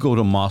when you go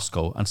to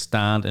Moscow and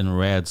stand in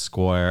Red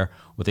Square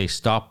with a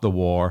Stop the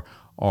War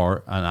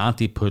or an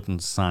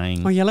anti-Putin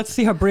sign. Oh yeah, let's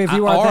see how brave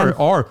you are then.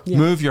 Or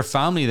move your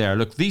family there.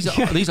 Look,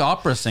 these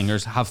opera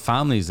singers have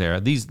families there.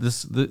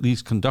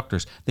 These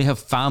conductors, they have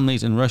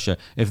families in Russia.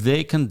 If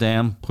they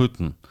condemn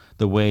Putin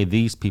the way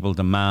these people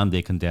demand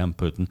they condemn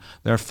Putin,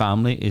 their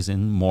family is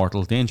in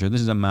mortal danger.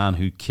 This is a man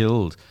who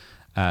killed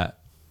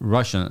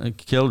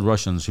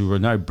Russians who were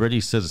now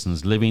British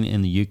citizens living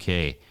in the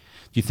UK.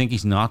 Do you think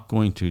he's not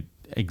going to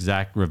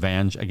exact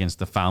revenge against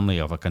the family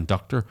of a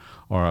conductor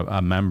or a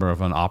member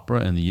of an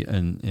opera in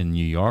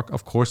New York?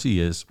 Of course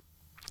he is.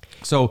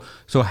 So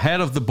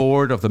head of the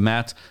board of the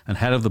Met and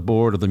head of the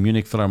board of the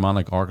Munich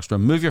Philharmonic Orchestra,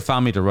 move your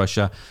family to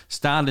Russia,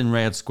 stand in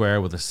Red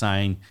Square with a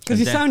sign. Because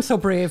you sound so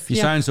brave. You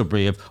sound so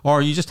brave. Or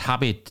are you just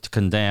happy to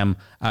condemn,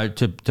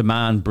 to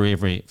demand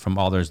bravery from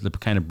others, the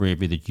kind of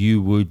bravery that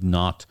you would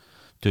not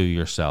do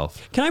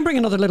yourself? Can I bring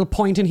another little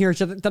point in here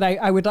that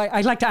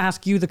I'd like to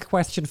ask you the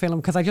question, Phelim,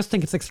 because I just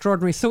think it's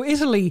extraordinary. So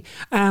Italy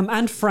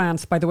and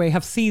France, by the way,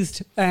 have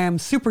seized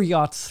super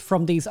yachts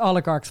from these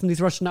oligarchs, from these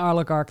Russian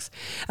oligarchs,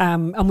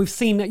 and we've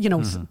seen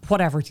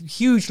whatever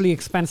hugely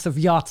expensive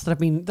yachts that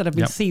have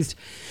been seized.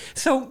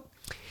 So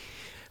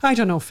I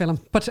don't know,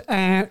 Phelim, but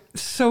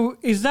so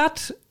is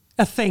that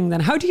a thing then?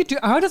 How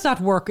does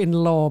that work in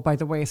law, by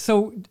the way?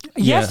 So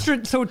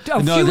yesterday, so a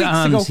few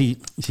weeks ago.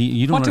 See,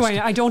 you don't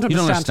I don't understand. You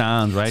don't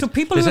understand, right? So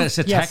people it's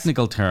a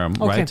technical term,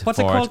 right? What's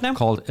it called now?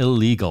 Called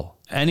illegal.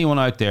 Anyone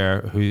out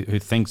there who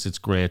thinks it's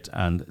great,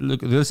 and look,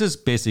 this is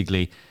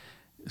basically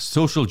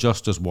social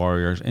justice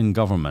warriors in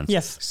government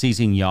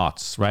seizing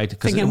yachts, right?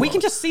 Thinking we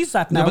can just seize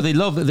that now.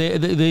 No, but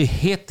they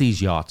hate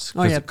these yachts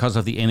because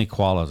of the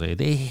inequality.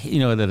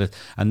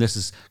 And this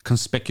is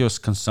conspicuous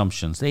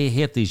consumptions. They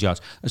hate these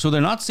yachts. So they're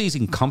not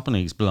seizing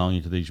companies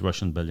belonging to these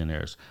Russian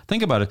billionaires.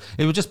 Think about it.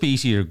 It would just be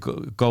easier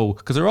to go,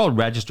 because they're all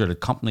registered at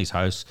Companies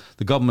House.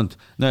 The government,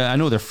 now I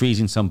know they're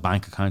freezing some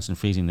bank accounts and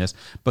freezing this,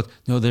 but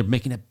they're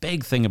making a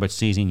big thing about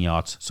seizing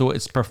yachts. So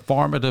it's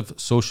performative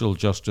social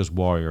justice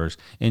warriors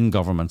in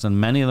governments, and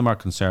many of them are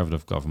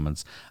conservative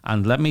governments.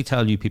 And let me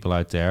tell you, people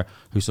out there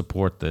who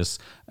support this,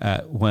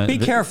 be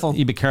careful.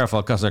 You be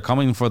careful, because they're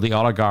coming for the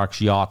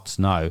oligarchs' yachts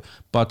now.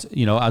 But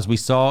as we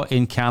saw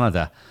in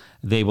Canada,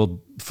 they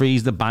will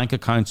freeze the bank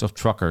accounts of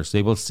truckers.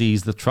 They will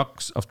seize the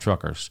trucks of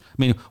truckers. I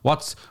mean,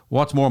 what's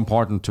more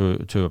important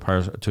to a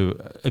person?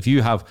 If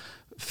you have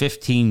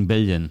 15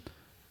 billion.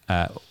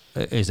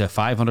 Is a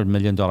 $500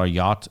 million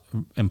yacht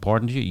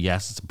important to you?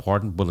 Yes, it's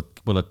important.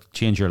 Will it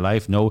change your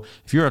life? No.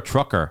 If you're a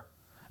trucker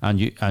and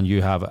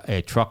you have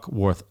a truck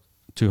worth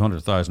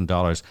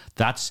 $200,000,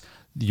 that's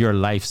your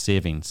life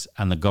savings,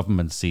 and the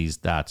government sees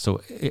that.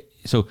 So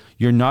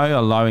you're now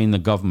allowing the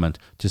government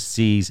to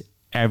seize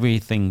every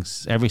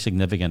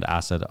significant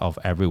asset of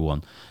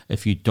everyone.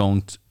 If you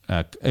don't,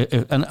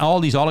 and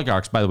all these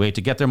oligarchs, by the way,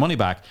 to get their money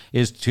back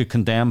is to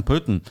condemn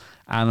Putin,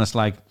 and it's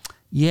like,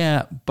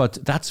 yeah, but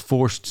that's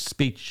forced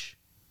speech.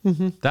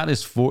 Mm-hmm. That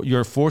is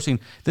you're forcing.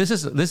 This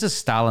is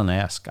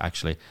Stalin-esque,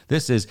 actually.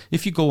 This is,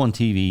 if you go on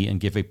TV and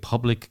give a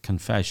public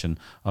confession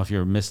of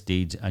your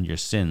misdeeds and your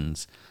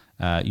sins,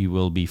 you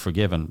will be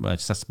forgiven. By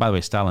the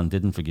way, Stalin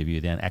didn't forgive you,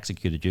 then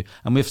executed you.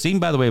 And we've seen,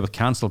 by the way, with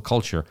cancel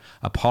culture,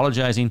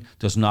 apologizing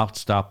does not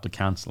stop the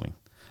cancelling.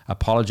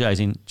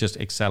 Apologizing just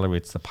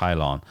accelerates the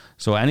pile-on.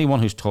 So anyone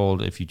who's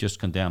told, if you just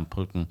condemn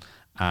Putin,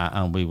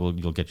 and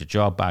you'll get your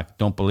job back,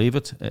 don't believe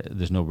it.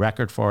 There's no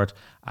record for it.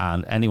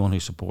 And anyone who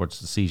supports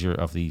the seizure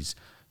of these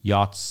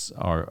yachts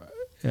or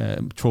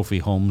trophy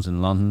homes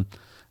in London,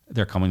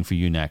 they're coming for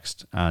you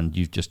next, and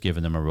you've just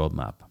given them a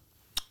roadmap.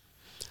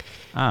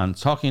 And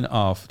talking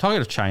of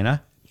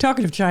China.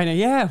 Talking of China,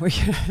 yeah,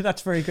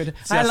 that's very good.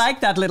 Yes. I like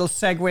that little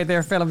segue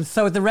there, Phelim.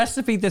 So the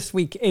recipe this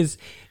week is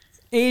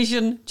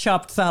Asian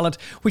chopped salad,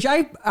 which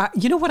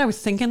you know what I was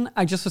thinking?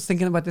 I just was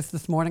thinking about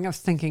this morning. I was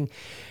thinking,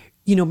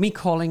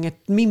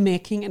 me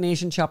making an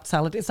Asian chopped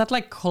salad, is that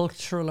like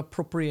cultural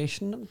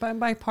appropriation by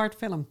my part,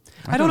 Phelim?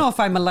 I don't know if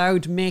I'm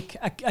allowed to make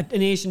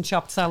an Asian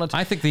chopped salad.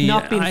 I think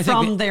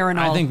there and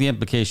all. I think the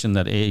implication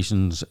that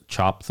Asians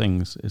chop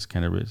things is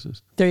kind of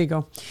racist. There you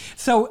go.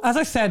 So as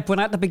I said when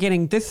at the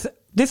beginning, this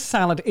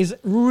salad is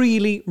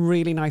really,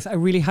 really nice. I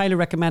really highly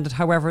recommend it.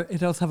 However, it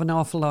does have an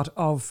awful lot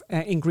of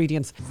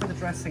ingredients. For the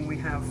dressing, we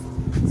have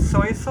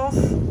soy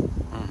sauce,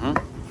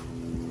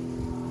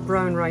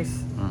 brown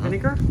rice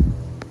vinegar,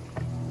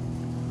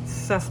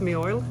 sesame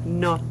oil,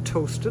 not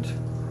toasted,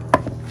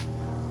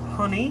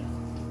 honey,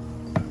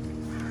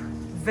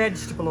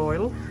 vegetable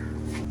oil,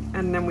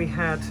 and then we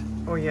had,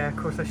 of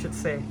course I should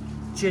say,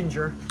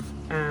 ginger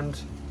and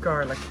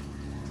garlic.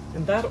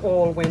 And that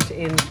all went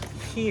in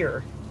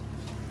here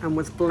and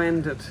was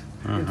blended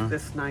into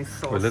this nice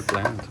sauce. Will it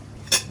blend?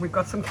 We've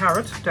got some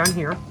carrot down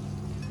here.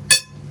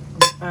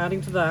 I'm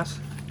adding to that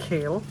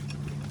kale,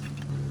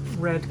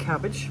 red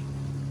cabbage,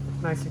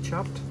 nicely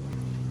chopped,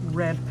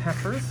 red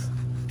pepper,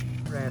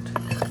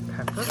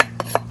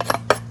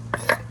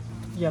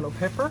 yellow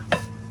pepper,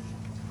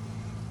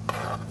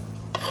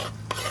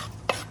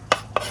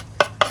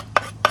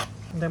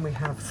 and then we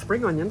have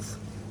spring onions,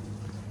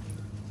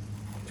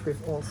 which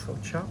we've also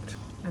chopped,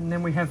 and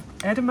then we have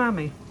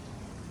edamame.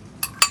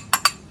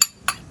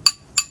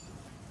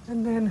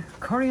 And then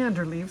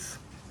coriander leaves.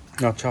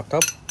 Not chopped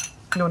up?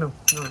 No.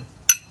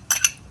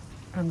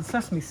 And the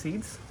sesame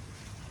seeds.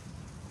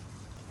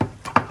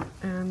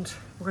 And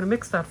we're going to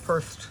mix that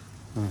first.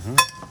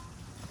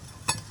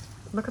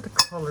 Look at the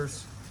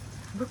colours.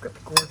 Look at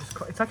the gorgeous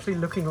colours. It's actually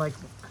looking like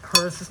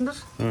hers, isn't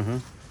it?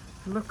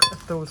 Look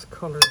at those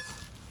colours.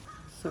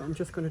 So I'm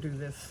just going to do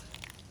this.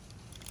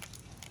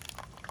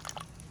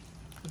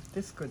 With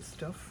this good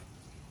stuff.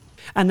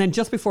 And then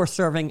just before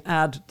serving,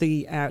 add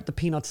the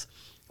peanuts.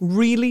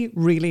 Really,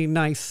 really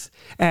nice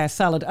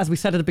salad. As we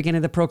said at the beginning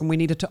of the programme, we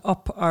needed to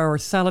up our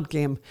salad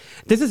game.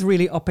 This is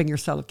really upping your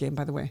salad game,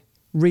 by the way.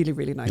 Really,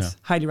 really nice. Yeah.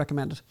 Highly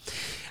recommend it.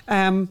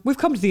 We've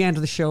come to the end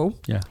of the show.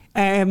 Yeah.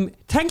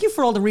 Thank you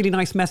for all the really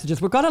nice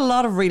messages. We've got a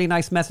lot of really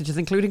nice messages,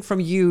 including from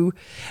you,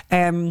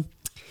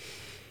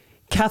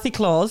 Kathy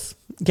Claus,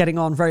 getting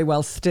on very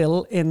well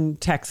still in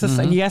Texas.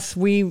 And yes,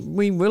 we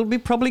will be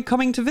probably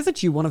coming to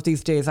visit you one of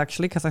these days,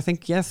 actually, because I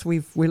think, yes,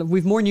 we've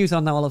more news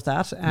on all of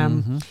that.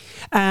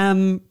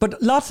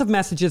 But lots of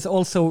messages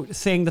also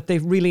saying that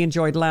they've really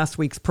enjoyed last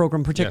week's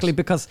programme, particularly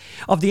because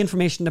of the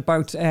information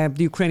about the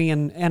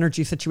Ukrainian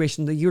energy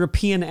situation, the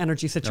European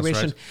energy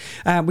situation.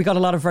 Right. We got a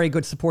lot of very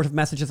good supportive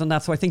messages on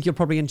that, so I think you'll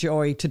probably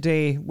enjoy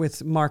today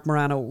with Marc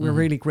Morano. We're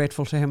really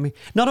grateful to him.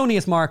 Not only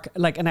is Marc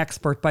like an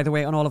expert, by the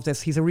way, on all of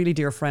this, he's a really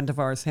dear friend of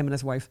ours, him and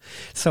his wife.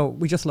 So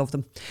we just love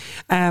them.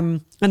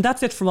 And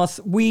that's it from us.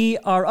 We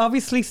are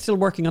obviously still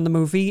working on the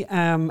movie,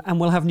 and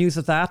we'll have news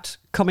of that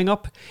coming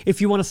up.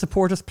 If you want to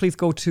support us, please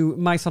go to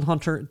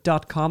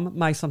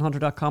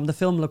mysonhunter.com. The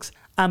film looks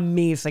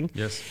amazing.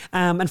 Yes.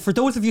 And for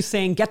those of you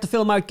saying, get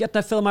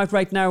that film out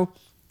right now,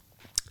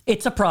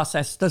 it's a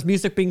process. There's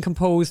music being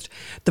composed.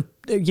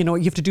 You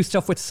have to do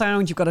stuff with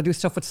sound. You've got to do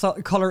stuff with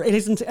colour. It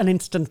isn't an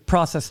instant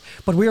process,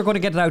 but we are going to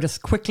get it out as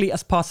quickly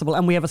as possible.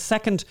 And we have a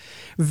second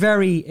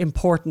very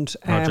important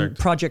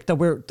project that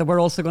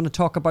we're also going to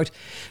talk about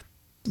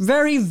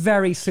very,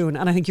 very soon.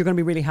 And I think you're going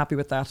to be really happy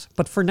with that.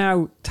 But for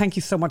now, thank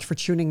you so much for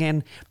tuning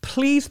in.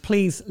 Please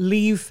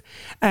leave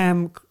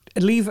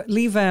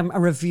a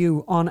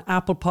review on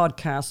Apple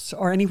Podcasts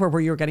or anywhere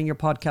where you're getting your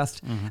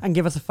podcast and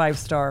give us a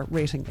 5-star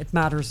rating. It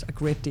matters a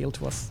great deal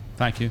to us.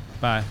 Thank you.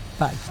 Bye.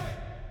 Bye.